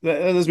of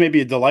this may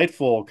be a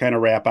delightful kind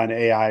of rap on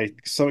AI.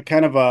 So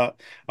kind of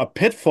a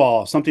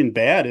pitfall, something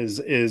bad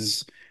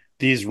is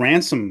these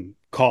ransom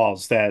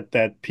calls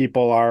that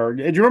people are.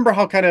 Do you remember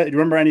do you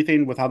remember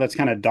anything with how that's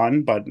kind of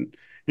done? But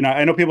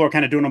I know people are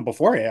kind of doing them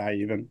before AI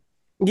even.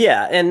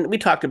 Yeah, and we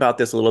talked about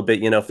this a little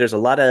bit. If there's a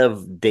lot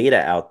of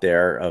data out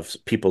there of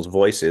people's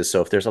voices,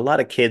 so if there's a lot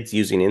of kids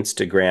using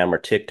Instagram or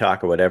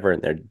TikTok or whatever,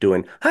 and they're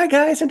doing "Hi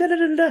guys" and da da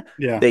da da,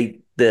 Yeah,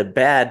 the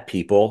bad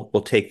people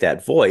will take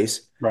that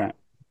voice, right.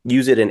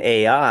 use it in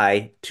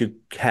AI to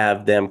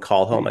have them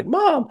call home like,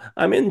 Mom,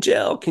 I'm in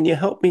jail. Can you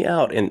help me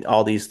out? And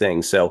all these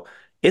things. So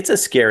it's a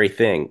scary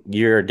thing.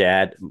 Your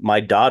dad, my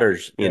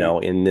daughter's, Yeah.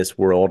 in this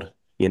world,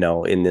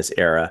 in this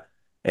era,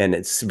 and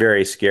it's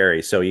very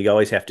scary. So you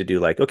always have to do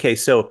like, okay,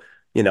 so,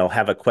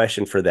 have a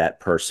question for that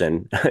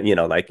person,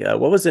 like,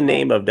 what was the Oh,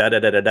 name of da da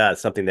da da da,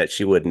 something that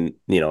she wouldn't,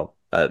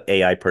 an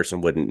AI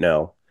person wouldn't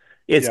know.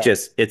 yeah.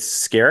 It's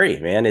scary,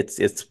 man.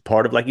 It's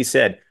part of, like you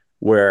said,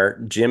 where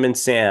Jim and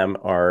Sam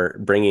are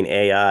bringing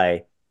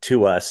AI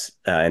to us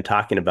and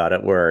talking about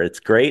it, where it's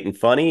great and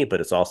funny,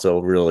 but it's also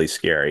really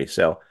scary.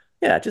 So,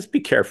 yeah, just be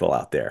careful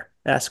out there.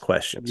 Ask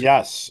questions.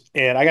 Yes.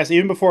 And I guess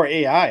even before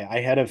AI,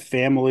 I had a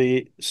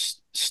family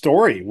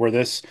story where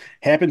this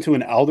happened to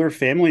an elder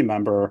family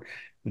member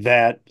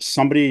that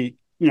somebody,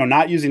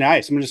 not using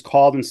AI, someone just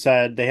called and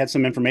said they had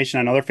some information.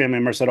 Another family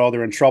member said, oh,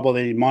 they're in trouble.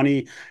 They need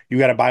money. You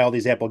got to buy all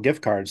these Apple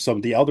gift cards. So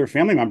the elder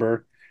family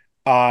member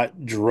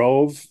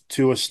drove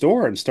to a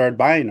store and started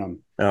buying them.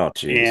 Oh,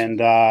 geez. And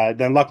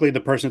then luckily the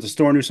person at the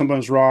store knew something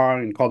was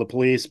wrong and called the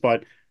police,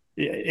 but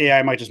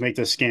AI might just make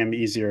this scam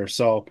easier.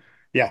 So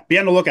yeah, be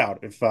on the lookout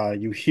if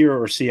you hear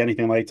or see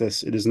anything like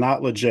this. It is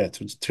not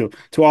legit. It's to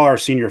all our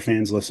senior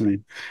fans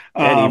listening.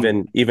 And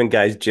Um, even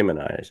guys Jim and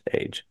I's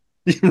age.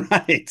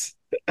 right.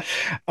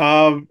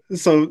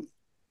 So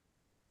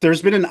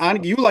there's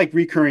been you like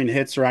recurring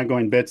hits or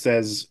ongoing bits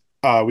as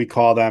we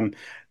call them.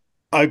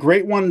 A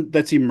great one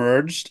that's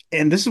emerged,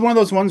 and this is one of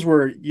those ones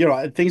where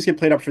things get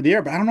played up for the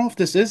air, but I don't know if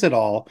this is at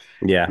all.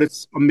 Yeah. But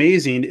it's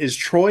amazing. Is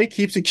Troy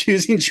keeps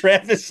accusing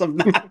Travis of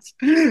not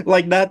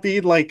not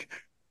being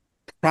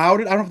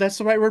proud. I don't know if that's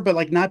the right word, but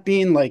like not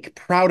being like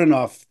proud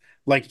enough.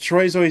 Like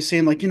Troy's always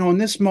saying, like, in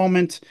this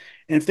moment,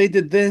 and if they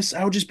did this,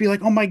 I would just be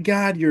like, oh my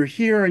God, you're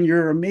here and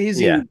you're Yeah.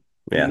 amazing.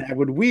 And Yeah. I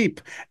would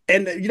weep.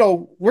 And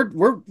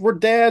we're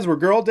dads, we're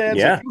girl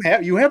dads. Like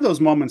Yeah. you have those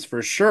moments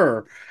for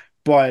sure.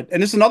 And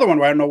this is another one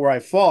where I don't know where I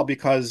fall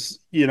because,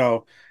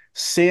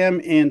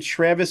 Sam and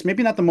Travis,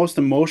 maybe not the most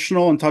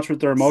emotional in touch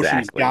with their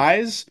emotions Exactly.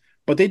 guys,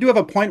 but they do have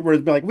a point where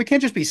it's like, we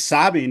can't just be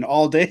sobbing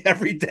all day,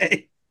 every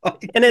day.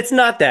 Like, And it's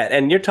not that.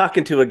 And you're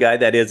talking to a guy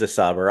that is a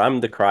sobber. I'm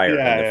the crier in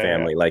yeah, the yeah, yeah.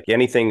 family. Like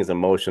anything is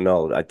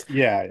emotional. I,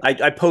 Yeah, I,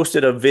 I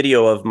posted a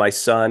video of my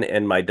son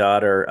and my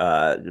daughter,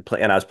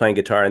 and I was playing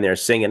guitar and they were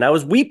singing. I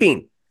was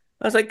weeping.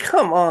 I was like,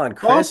 "Come on,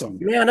 Chris, awesome.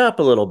 man up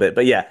a little bit."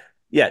 But yeah,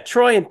 yeah.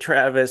 Troy and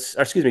Travis,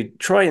 or excuse me,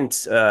 Troy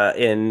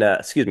and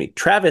excuse me,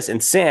 Travis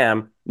and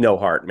Sam, no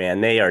heart,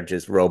 man. They are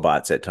just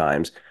robots at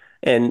times.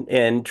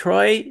 And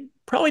Troy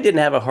probably didn't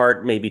have a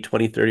heart maybe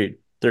 20,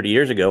 30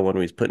 years ago when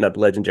he was putting up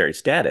legendary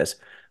status,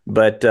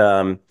 but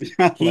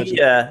he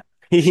Legend.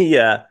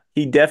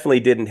 he definitely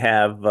didn't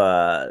have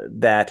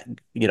that,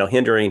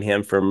 hindering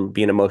him from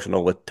being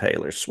emotional with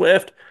Taylor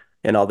Swift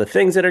and all the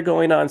things that are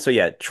going on. So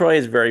yeah, Troy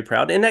is very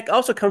proud, and that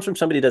also comes from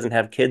somebody who doesn't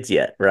have kids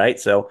yet, right?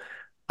 So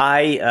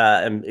I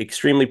am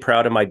extremely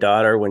proud of my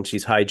daughter when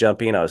she's high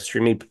jumping. I was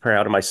extremely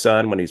proud of my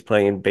son when he's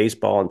playing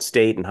baseball in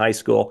state and high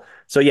school.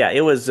 So yeah,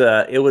 it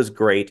was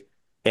great.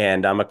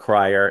 And I'm a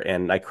crier,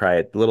 and I cry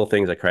at little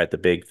things. I cry at the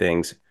big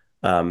things.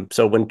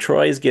 So when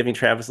Troy is giving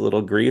Travis a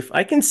little grief,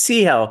 I can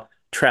see how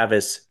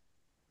Travis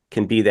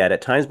can be that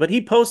at times, but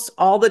he posts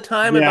all the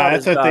time Yeah, about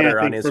that's his the thing I daughter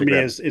on think for me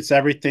Instagram. is it's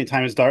everything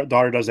time his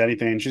daughter does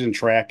anything and she's in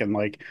track and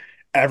like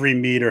every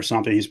meet or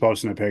something he's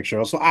posting a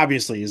picture. So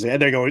obviously he's they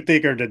go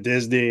take her to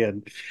Disney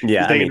and he's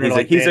Yeah, I taking mean her to he's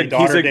a like he's a daddy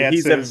he's daughter a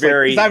he's a dances. Like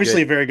he's very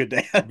obviously a good very good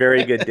dad.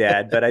 very good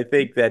dad, but I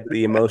think that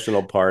the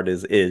emotional part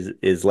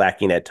is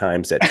lacking at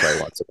times that Troy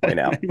wants to point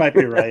out. You might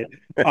be right.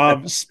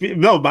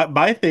 No,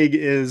 my thing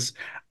is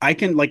I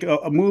can like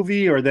a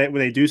movie or that when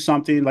they do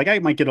something like I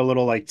might get a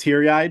little like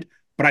teary eyed,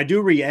 but I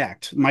do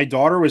react. My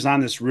daughter was on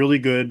this really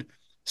good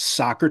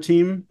soccer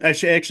team.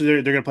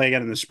 Actually, they're gonna play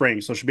again in the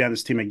spring, so she'll be on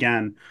this team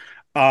again.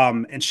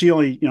 And she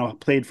only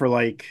played for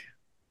like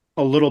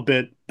a little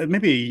bit,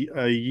 maybe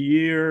a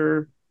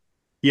year,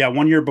 yeah,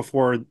 1 year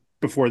before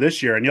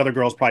this year, and the other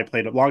girls probably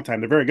played a long time.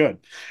 They're very good.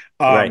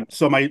 Right.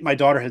 So my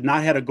daughter has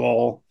not had a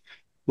goal.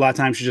 A lot of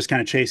times she's just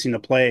kind of chasing the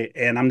play,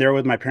 and I'm there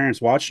with my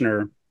parents watching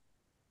her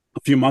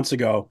a few months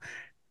ago,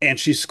 and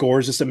she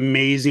scores this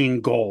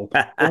amazing goal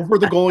over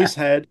the goalie's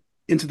head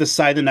into the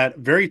side of the net,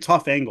 very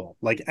tough angle.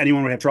 Like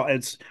anyone would have trouble.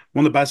 It's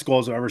one of the best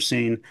goals I've ever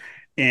seen.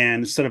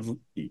 And instead of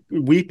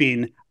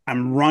weeping,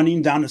 I'm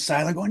running down the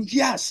sideline going,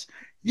 yes,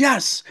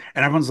 yes.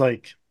 And everyone's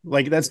like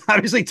that's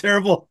obviously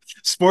terrible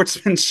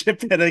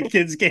sportsmanship at a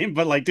kid's game,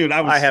 but like, dude,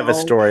 I was I have a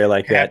so story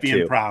like that happy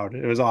and too. proud.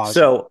 It was awesome.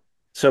 So,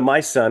 so my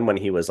son, when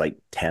he was like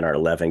 10 or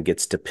 11,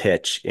 gets to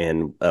pitch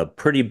in a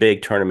pretty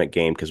big tournament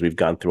game because we've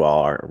gone through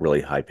all our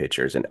really high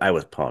pitchers, and I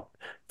was pumped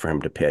for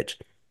him to pitch.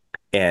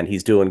 And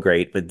he's doing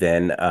great, but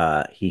then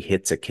he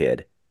hits a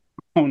kid.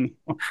 Oh,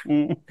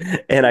 no.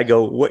 And I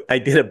go, what? I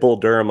did a Bull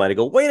Durham line. I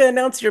go, way to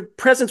announce your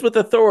presence with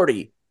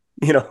authority.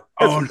 That's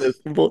Oh, what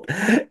no.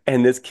 this.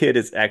 And this kid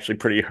is actually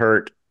pretty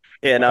hurt.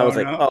 And I Oh was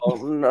like, no. oh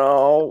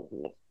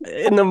no.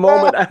 In the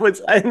moment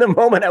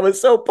I was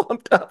so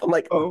pumped up. I'm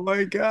like, Oh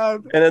my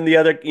God. and then the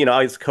other,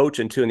 I was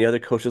coaching too, and the other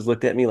coaches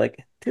looked at me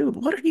like, dude,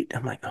 what are you?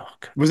 I'm like, oh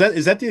God.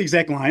 Is that the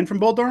exact line from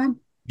Bull Durham?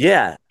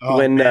 Yeah. Oh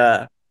When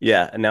man.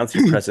 yeah, announce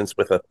your presence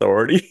with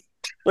authority.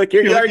 Like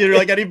you're, you're You're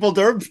like any Bull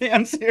Durham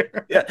fans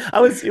here. yeah, it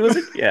was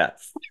yeah.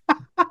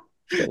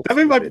 So That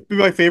may stupid. be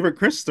my favorite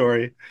Chris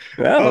story.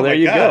 Well, Oh there my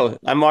you God. go.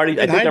 I I did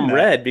think hide in I'm that.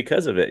 red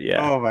because of it.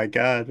 Yeah. Oh my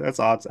God. That's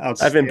I've embarrassed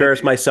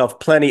outstanding. myself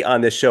plenty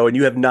on this show, and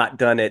you have not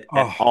done it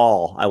at Oh,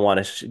 all. I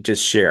want to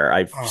just share.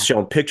 I've oh,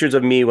 shown pictures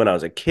of me when I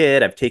was a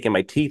kid. I've taken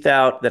my teeth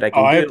out that I oh,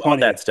 can I have do, all that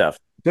plenty. stuff.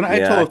 Then I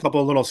Yeah. told a couple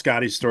of little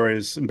Scotty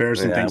stories,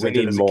 embarrassing Yeah. things I We did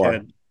need as a more.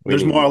 kid. We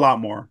There's need more, a more. lot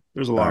more.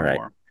 There's a All lot right.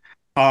 more.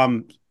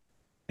 Um,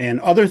 and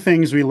other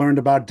things we learned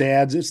about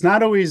dads. It's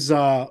not always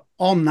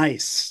all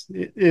nice,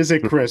 is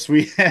it, Chris?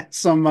 We had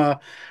some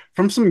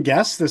from some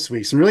guests this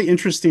week, some really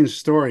interesting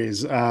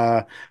stories.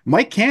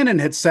 Mike Cannon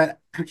had said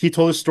he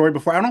told a story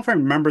before. I don't know if I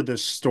remember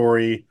this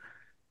story,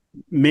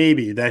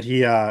 maybe that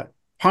he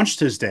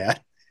punched his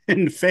dad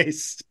in the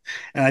face,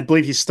 and I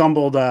believe he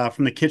stumbled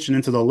from the kitchen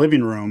into the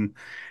living room,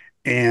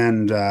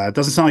 and it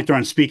doesn't sound like they're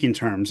on speaking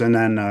terms. And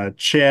then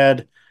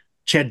Chad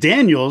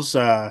Daniels,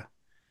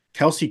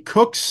 Kelsey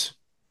Cook's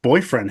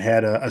boyfriend,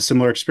 had a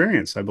similar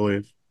experience, I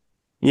believe.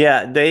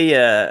 Yeah,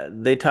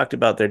 they talked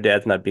about their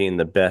dads not being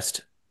the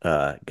best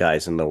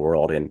guys in the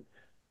world, and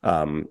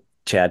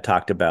Chad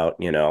talked about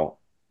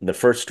the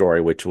first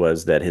story, which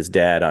was that his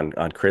dad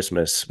on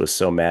Christmas was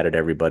so mad at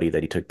everybody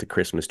that he took the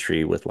Christmas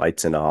tree with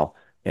lights and all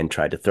and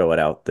tried to throw it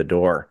out the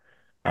door,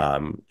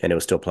 and it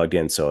was still plugged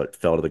in, so it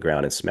fell to the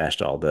ground and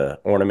smashed all the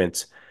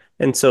ornaments,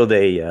 and so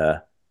they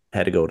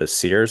had to go to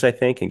Sears, I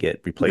think, and get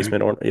Okay.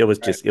 replacement ornaments.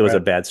 It was a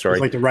Right. bad It's story,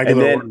 like the and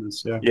regular then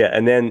ornaments. Yeah. yeah,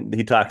 and then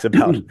he talks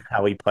about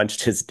how he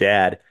punched his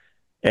dad.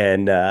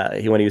 And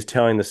when he was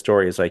telling the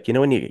story, he's like,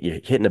 when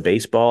you're hitting a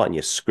baseball and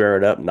you square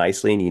it up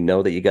nicely and you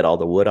know that you got all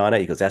the wood on it,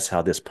 he goes, that's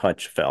how this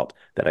punch felt,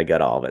 that I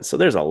got all of it. So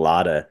there's a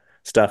lot of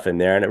stuff in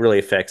there. And it really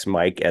affects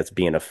Mike as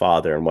being a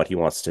father and what he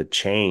wants to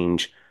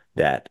change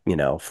that,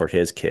 for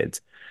his kids.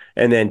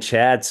 And then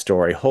Chad's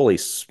story, holy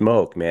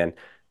smoke, man.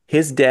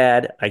 His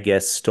dad, I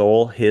guess,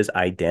 stole his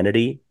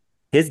identity.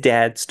 His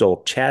dad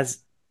stole Chad's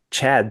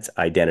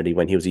identity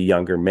when he was a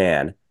younger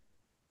man,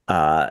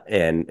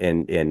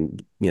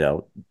 and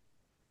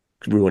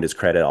ruined his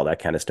credit, all that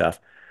kind of stuff.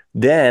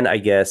 Then I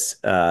guess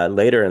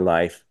later in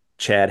life,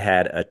 Chad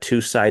had a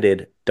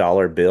two-sided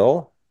dollar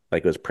bill,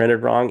 like it was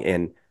printed wrong,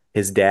 and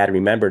his dad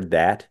remembered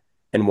that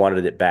and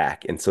wanted it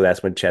back. And so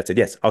that's when Chad said,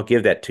 "Yes, I'll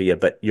give that to you,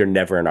 but you're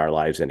never in our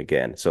lives and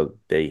again." So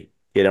they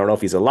don't know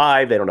if he's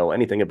alive, they don't know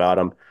anything about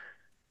him,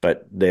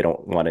 but they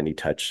don't want any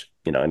touch,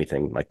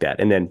 anything like that.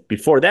 And then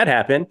before that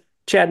happened,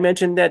 Chad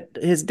mentioned that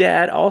his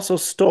dad also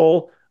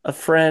stole a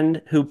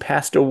friend who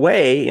passed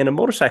away in a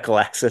motorcycle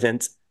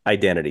accident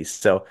identity.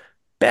 So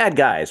bad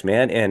guys,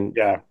 man. And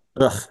Yeah.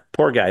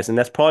 poor guys. And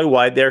that's probably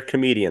why they're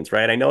comedians,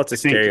 right? I know it's a I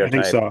think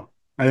stereotype, so.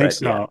 I think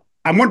but yeah,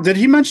 so. Did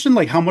he mention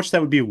like how much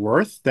that would be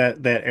worth,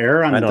 that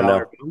error on I the don't dollar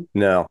know. bill?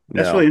 No,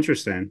 That's really no.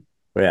 interesting.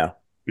 Yeah.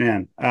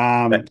 Man.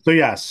 But, So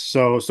yes,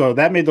 so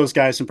that made those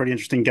guys some pretty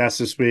interesting guests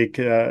this week.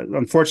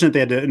 Unfortunately, they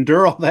had to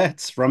endure all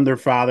that from their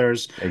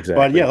fathers.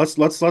 But yeah,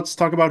 exactly. let's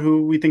talk about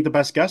who we think the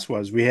best guest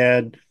was. We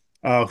had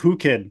Who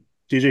Kid,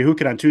 DJ Who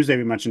Kid on Tuesday.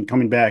 We mentioned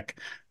coming back.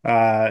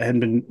 Hadn't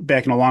been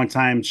back in a long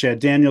time. Chad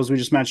Daniels, we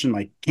just mentioned,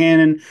 like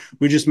Cannon,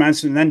 we just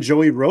mentioned, and then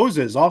Joey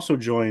Roses also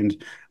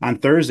joined on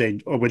Thursday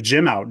with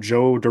Jim out,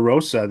 Joe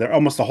DeRosa. They're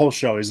almost the whole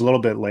show. He's a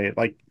little bit late,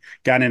 like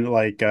got in at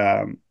like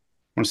I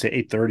want to say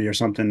 8:30 or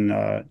something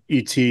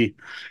ET.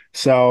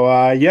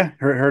 So yeah,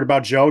 heard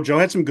about Joe. Joe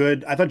had some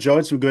good. I thought Joe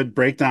had some good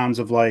breakdowns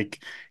of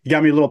like he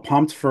got me a little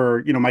pumped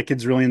for, my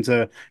kid's really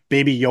into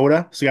Baby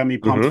Yoda, so he got me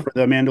pumped Hmm. for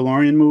the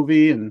Mandalorian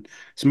movie and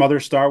some other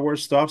Star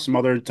Wars stuff. Some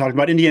other talking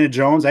about Indiana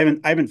Jones. I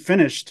haven't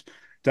finished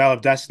Dial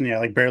of Destiny. I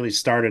like barely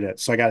started it,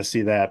 so I got to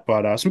see that.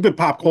 But some good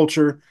pop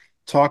culture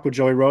talk with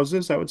Joey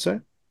Roses, I would say.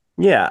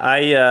 Yeah,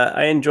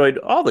 I enjoyed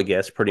all the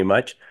guests pretty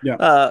much.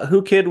 Yeah.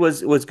 Who Kid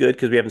was good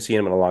because we haven't seen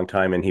him in a long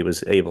time, and he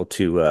was able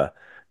to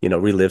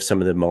relive some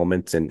of the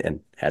moments and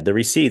had the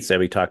receipts that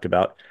we talked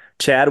about.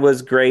 Chad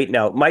was great.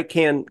 Now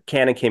Cannon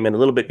came in a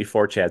little bit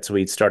before Chad, so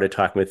we started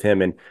talking with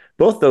him, and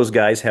both those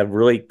guys have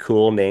really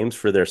cool names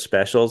for their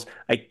specials.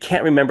 I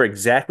can't remember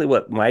exactly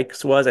what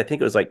Mike's was. I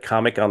think it was like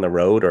Comic on the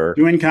Road or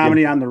Doing you know,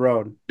 comedy on the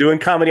road. doing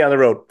comedy on the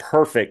road.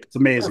 Perfect, It's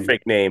amazing.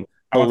 perfect name,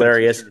 I want that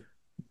hilarious, t-shirt.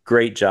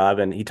 great job.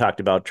 And he talked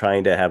about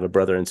trying to have a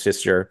brother and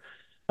sister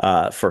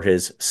for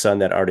his son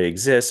that already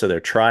exists. So they're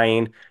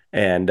trying,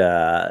 and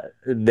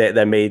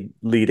that may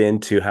lead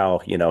into how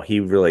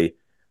he really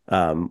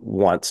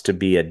wants to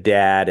be a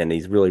dad, and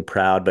he's really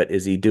proud. But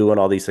is he doing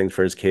all these things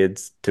for his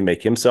kids to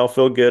make himself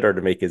feel good or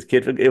to make his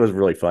kid feel good? It was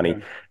really funny. Yeah.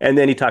 And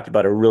then he talked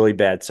about a really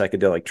bad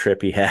psychedelic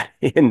trip he had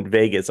in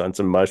Vegas on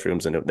some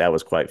mushrooms, and that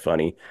was quite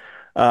funny.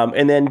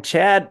 And then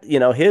Chad,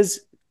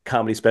 his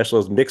comedy special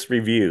is Mixed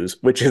Reviews,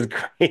 which is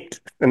great.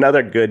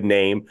 Another good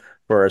name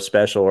for a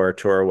special or a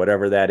tour or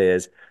whatever that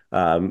is.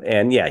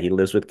 And yeah, he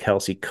lives with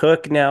Kelsey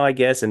Cook now, I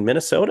guess, in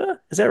Minnesota.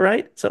 Is that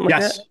right? Something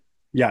like that? Yes.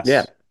 Yeah.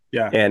 Yes.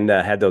 Yeah. and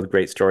had those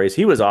great stories.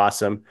 He was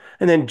awesome.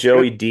 And then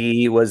Joey Good.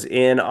 D was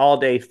in all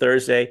day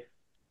Thursday.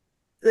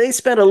 They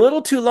spent a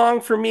little too long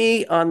for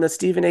me on the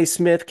Stephen A.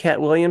 Smith, Cat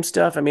Williams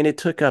stuff. I mean, it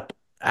took up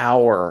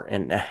hour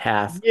and a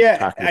half Yeah,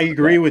 talking I about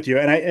agree that. with you.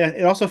 And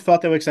it also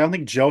felt that way because I don't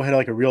think Joe had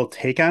like a real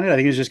take on it. I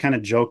think he was just kind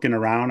of joking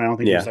around. I don't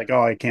think he was Yeah. like,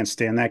 oh, I can't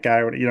stand that guy.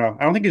 Or,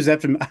 I don't think he was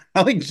that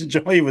I don't think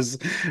Joey was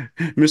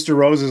Mr.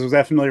 Roses was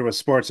that familiar with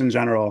sports in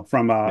general No,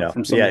 from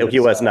some of yeah, he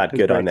was not his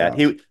good on that.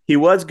 breakdowns. He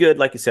was good,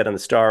 like you said, on the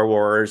Star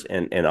Wars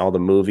and all the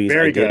movies. I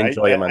Very did good.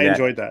 enjoy him on I that.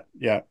 enjoyed that.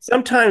 Yeah.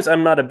 Sometimes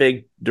I'm not a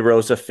big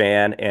DeRosa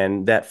fan,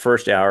 and that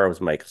first hour I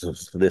was like,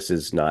 this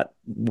is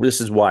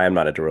why I'm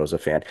not a DeRosa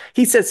fan.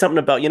 He said something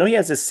about, he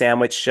has this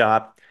sandwich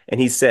shop, and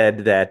he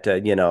said that,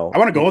 I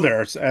want to go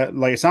there.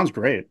 Like it sounds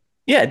great.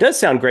 yeah, it does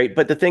sound great,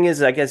 but the thing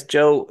is, I guess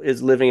Joe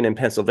is living in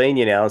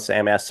Pennsylvania now.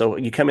 Sam asked, so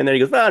you come in there, he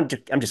goes, well,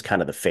 I'm just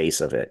kind of the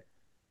face of it.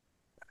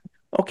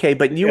 Okay,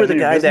 but you Yeah, were it's the in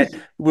your guy business. that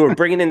we were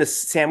bringing in the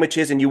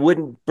sandwiches and you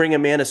wouldn't bring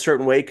them in a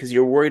certain way because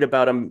you're worried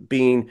about them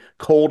being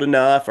cold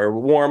enough or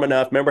warm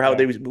enough. Remember how Yeah.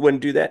 they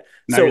wouldn't do that?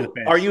 Now you're the So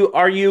are face. you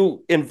are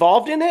you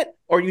involved in it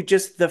or are you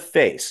just the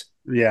face?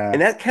 Yeah.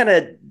 And that kind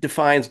of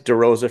defines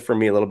DeRosa for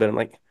me a little bit. I'm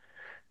like,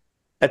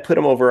 I put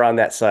him over on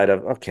that side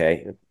of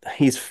okay,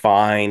 he's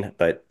fine,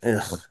 but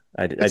ugh,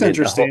 That's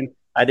interesting.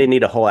 I didn't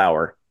need a whole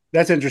hour.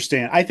 That's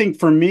interesting. I think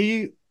for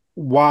me,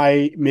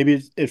 why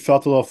maybe it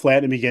felt a little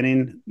flat in the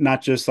beginning,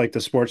 not just like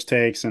the sports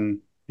takes and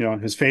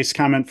his face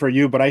comment for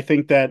you, but I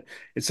think that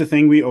it's the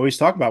thing we always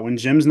talk about when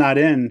Jim's not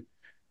in.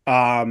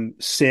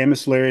 Sam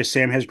is hilarious.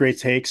 Sam has great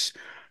takes,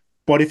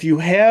 but if you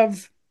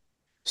have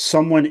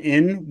someone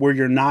in where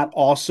you're not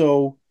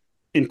also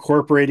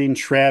incorporating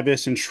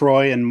Travis and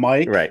Troy and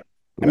Mike, Right,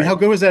 I mean, how right,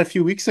 good was that a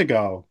few weeks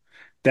ago?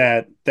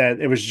 That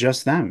it was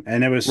just them,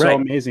 and it was so right.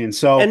 amazing.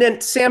 So And then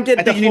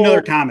I think you need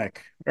another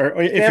comic,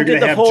 or if Sam you're going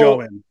did to the have Joe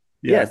whole in.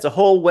 yeah, Yeah, it's the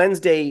whole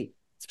Wednesday,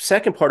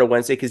 second part of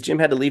Wednesday, because Jim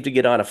had to leave to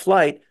get on a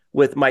flight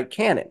with Mike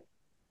Cannon,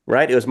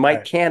 right? It was Mike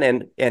right.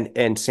 Cannon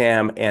and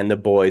Sam and the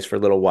boys for a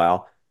little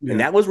while. And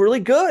Yeah, that was really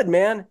good,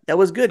 man. That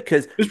was good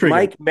because it was pretty good.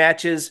 Mike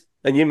matches,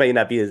 and you may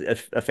not be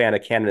a fan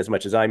of Cannon as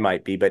much as I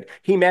might be, but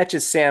he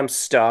matches Sam's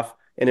stuff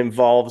and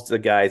involves the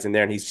guys in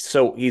there. And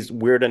he's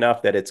weird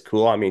enough that it's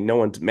cool. I mean, no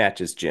one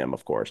matches Jim,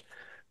 of course.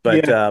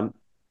 But Yeah,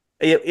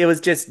 it was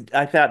just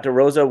I thought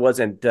DeRosa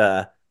wasn't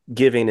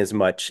giving as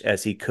much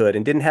as he could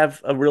and didn't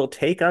have a real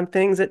take on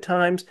things at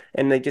times,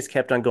 and they just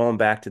kept on going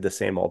back to the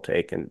same old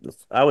take. And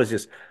I was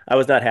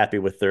not happy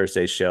with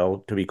Thursday's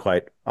show, to be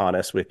quite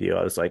honest with you.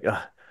 I was like,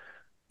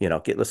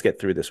 let's get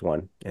through this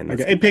one and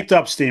let's okay. get It back. picked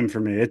up steam for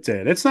me. It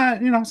did. It's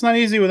not, it's not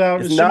easy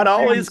without. It's It shouldn't not be.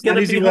 always It's going not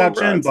to easy be without home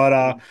Jim. runs.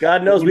 But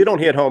God knows we when don't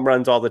hit home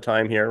runs all the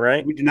time here,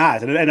 right? we do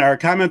not, and our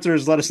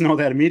commenters let us know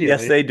that Yes,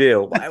 immediately. they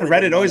do. Why would they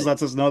Reddit want always it?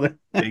 lets us know that.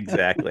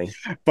 Exactly.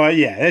 But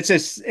yeah, it's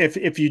just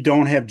if you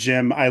don't have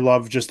Jim, I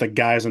love just the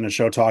guys on the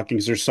show talking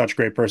because they're such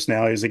great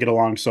personalities. They get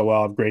along so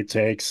well, have great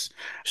takes.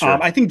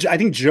 Sure. I think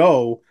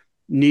Joe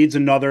needs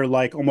another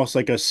like almost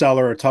like a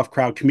seller or tough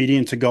crowd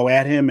comedian to go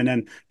at him, and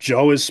then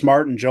Joe is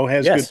smart and Joe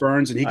has good Yes,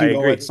 burns and he I can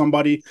go at agree.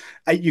 somebody.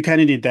 You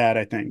kind of need that,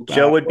 I think.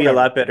 Joe would be a Whatever.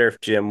 lot better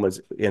if Jim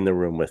was in the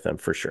room with them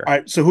for All sure.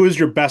 right. So who is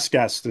your best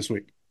guest this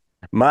week?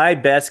 My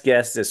best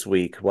guess this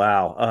week.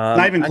 Wow.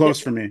 Not even I get close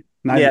for me.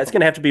 Not even yeah, it's close.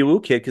 gonna have to be Woo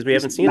Kid because we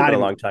He's haven't seen him not in a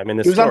even long close. time in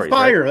the He was on stories, right?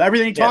 fire.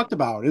 Everything he Yeah, talked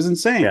about is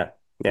insane. yeah,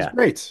 He's yeah.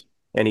 great.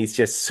 And he's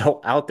just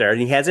so out there, and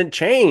he hasn't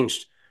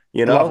changed.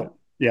 You I love it. know,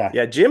 Yeah.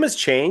 yeah. Jim has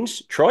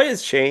changed. Troy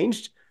has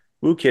changed.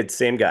 Woo Kid,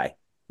 same guy.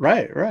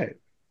 Right, right.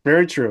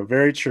 Very true.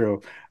 Very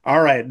true.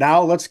 All right.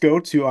 Now let's go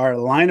to our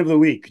line of the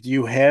week. Do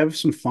you have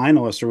some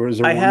finalists or is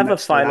there I one have a that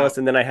stood finalist, out?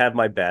 and then I have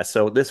my best.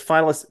 So this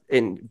finalist,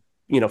 and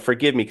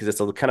forgive me because it's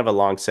kind of a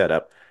long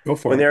setup. Go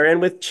for When it. they're in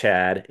with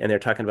Chad, and they're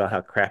talking about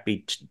how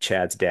crappy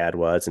Chad's dad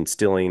was, and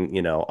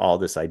stealing, all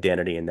this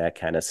identity and that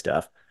kind of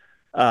stuff.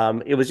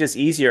 It was just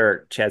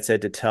easier, Chad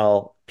said, to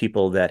tell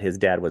people that his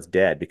dad was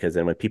dead because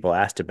then when people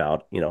asked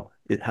about,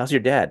 how's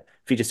your dad?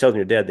 If you just tell them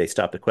you're dead, they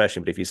stop the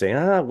question. But if you say,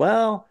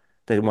 well,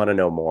 they want to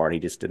know more, and he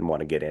just didn't want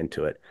to get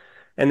into it.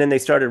 And then they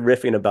started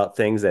riffing about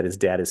things that his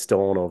dad has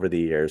stolen over the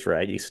years,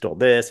 right? He stole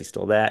this, he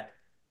stole that,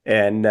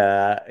 and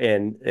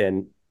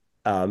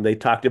they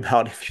talked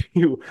about if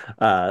you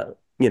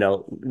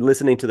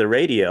listening to the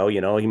radio,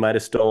 he might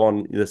have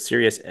stolen the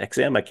Sirius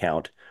XM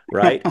account,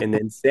 right? And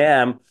then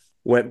Sam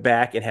went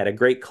back and had a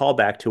great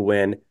callback to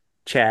when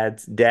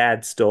Chad's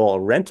dad stole a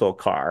rental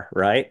car,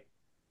 right?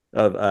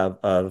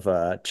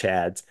 Of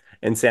Chad's.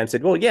 And Sam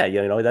said, "Well, yeah,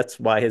 that's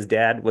why his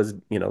dad was,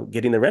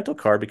 getting the rental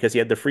car because he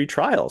had the free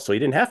trial, so he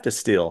didn't have to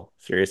steal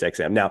Sirius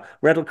XM. Now,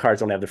 rental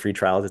cars don't have the free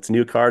trials; it's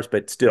new cars,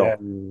 but Yeah.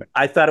 still,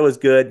 I thought it was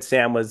good.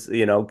 Sam was,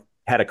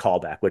 had a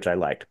callback, which I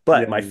liked.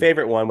 But my Yeah.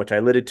 favorite one, which I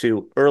alluded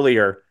to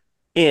earlier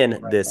in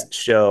Right, this right.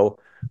 show,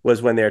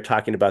 was when they're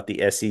talking about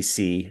the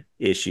SEC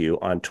issue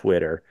on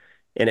Twitter,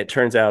 and it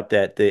turns out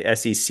that the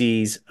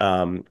SEC's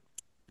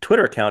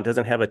Twitter account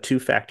doesn't have a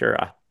two-factor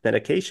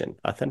authentication.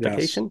 Yes.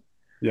 Authentication.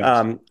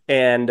 Yes.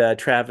 And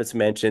Travis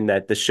mentioned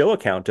that the show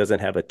account doesn't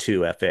have a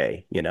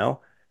 2FA,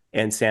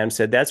 And Sam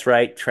said, that's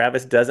right.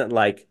 Travis doesn't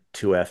like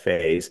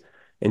 2FAs.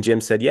 And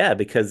Jim said, yeah,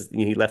 because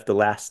he left the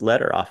last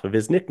letter off of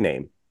his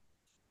nickname.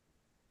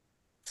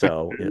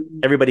 So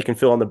everybody can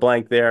fill in the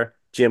blank there.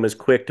 Jim is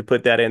quick to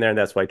put that in there, and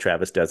that's why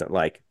Travis doesn't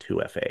like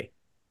 2FA.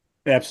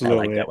 I like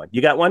Absolutely. that one.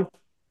 You got one?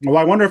 Well,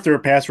 I wonder if their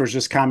password is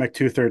just Comic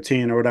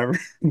 213 or whatever.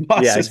 Yeah,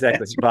 Boss's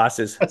exactly. password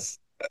Bosses. was.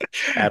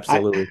 I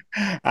Absolutely.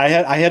 I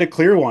had a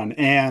clear one,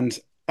 and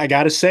I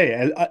got to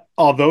say,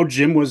 although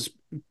Jim was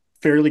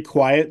fairly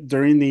quiet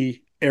during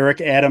the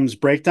Eric Adams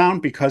breakdown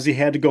because he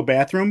had to go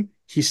bathroom,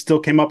 he still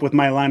came up with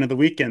my line of the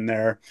weekend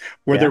there,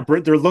 where Yeah.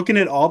 they're looking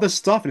at all this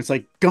stuff, and it's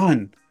like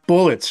gun,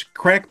 bullets,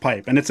 crack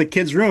pipe, and it's a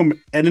kid's room,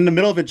 and in the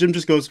middle of it, Jim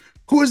just goes,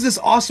 "Who is this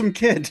awesome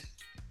kid?"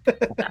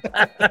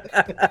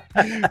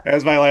 That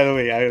was my line of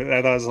the week.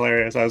 I thought it was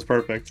hilarious. That was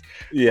perfect.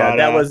 Yeah, But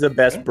that was the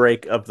best yeah,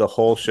 break of the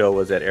whole show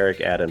was that Eric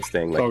Adams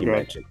thing, like so you good.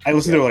 mentioned. I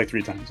listened Yeah, to it like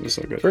 3 times. It was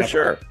so good. for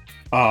sure.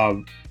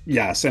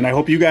 Yes, and I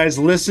hope you guys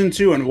listen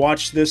to and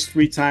watch this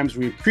 3 times.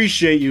 We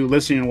appreciate you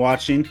listening and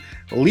watching.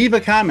 Leave a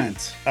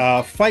comment.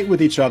 Fight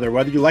with each other,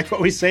 whether you like what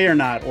we say or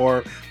not,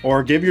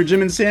 or give your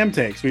Jim and Sam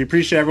takes. We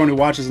appreciate everyone who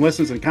watches and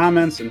listens and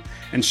comments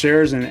and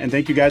shares. And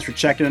thank you guys for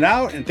checking it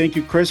out. And thank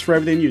you, Chris, for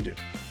everything you do.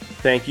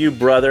 Thank you,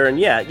 brother. And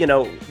yeah,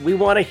 we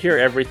want to hear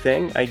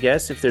everything, I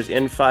guess. If there's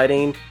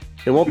infighting,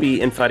 there won't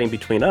be infighting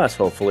between us,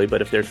 hopefully,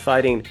 but if there's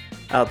fighting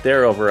out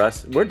there over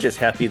us, we're just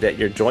happy that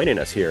you're joining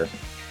us here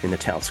in the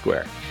town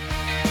square.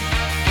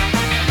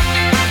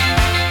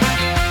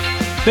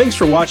 Thanks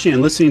for watching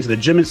and listening to the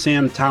Jim and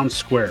Sam Town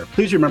Square.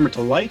 Please remember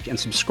to like and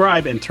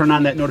subscribe and turn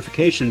on that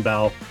notification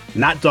bell,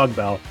 not Doug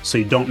Bell, so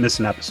you don't miss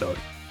an episode.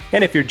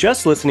 And if you're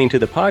just listening to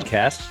the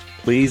podcast,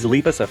 please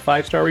leave us a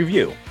 5-star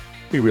review.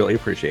 We really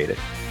appreciate it.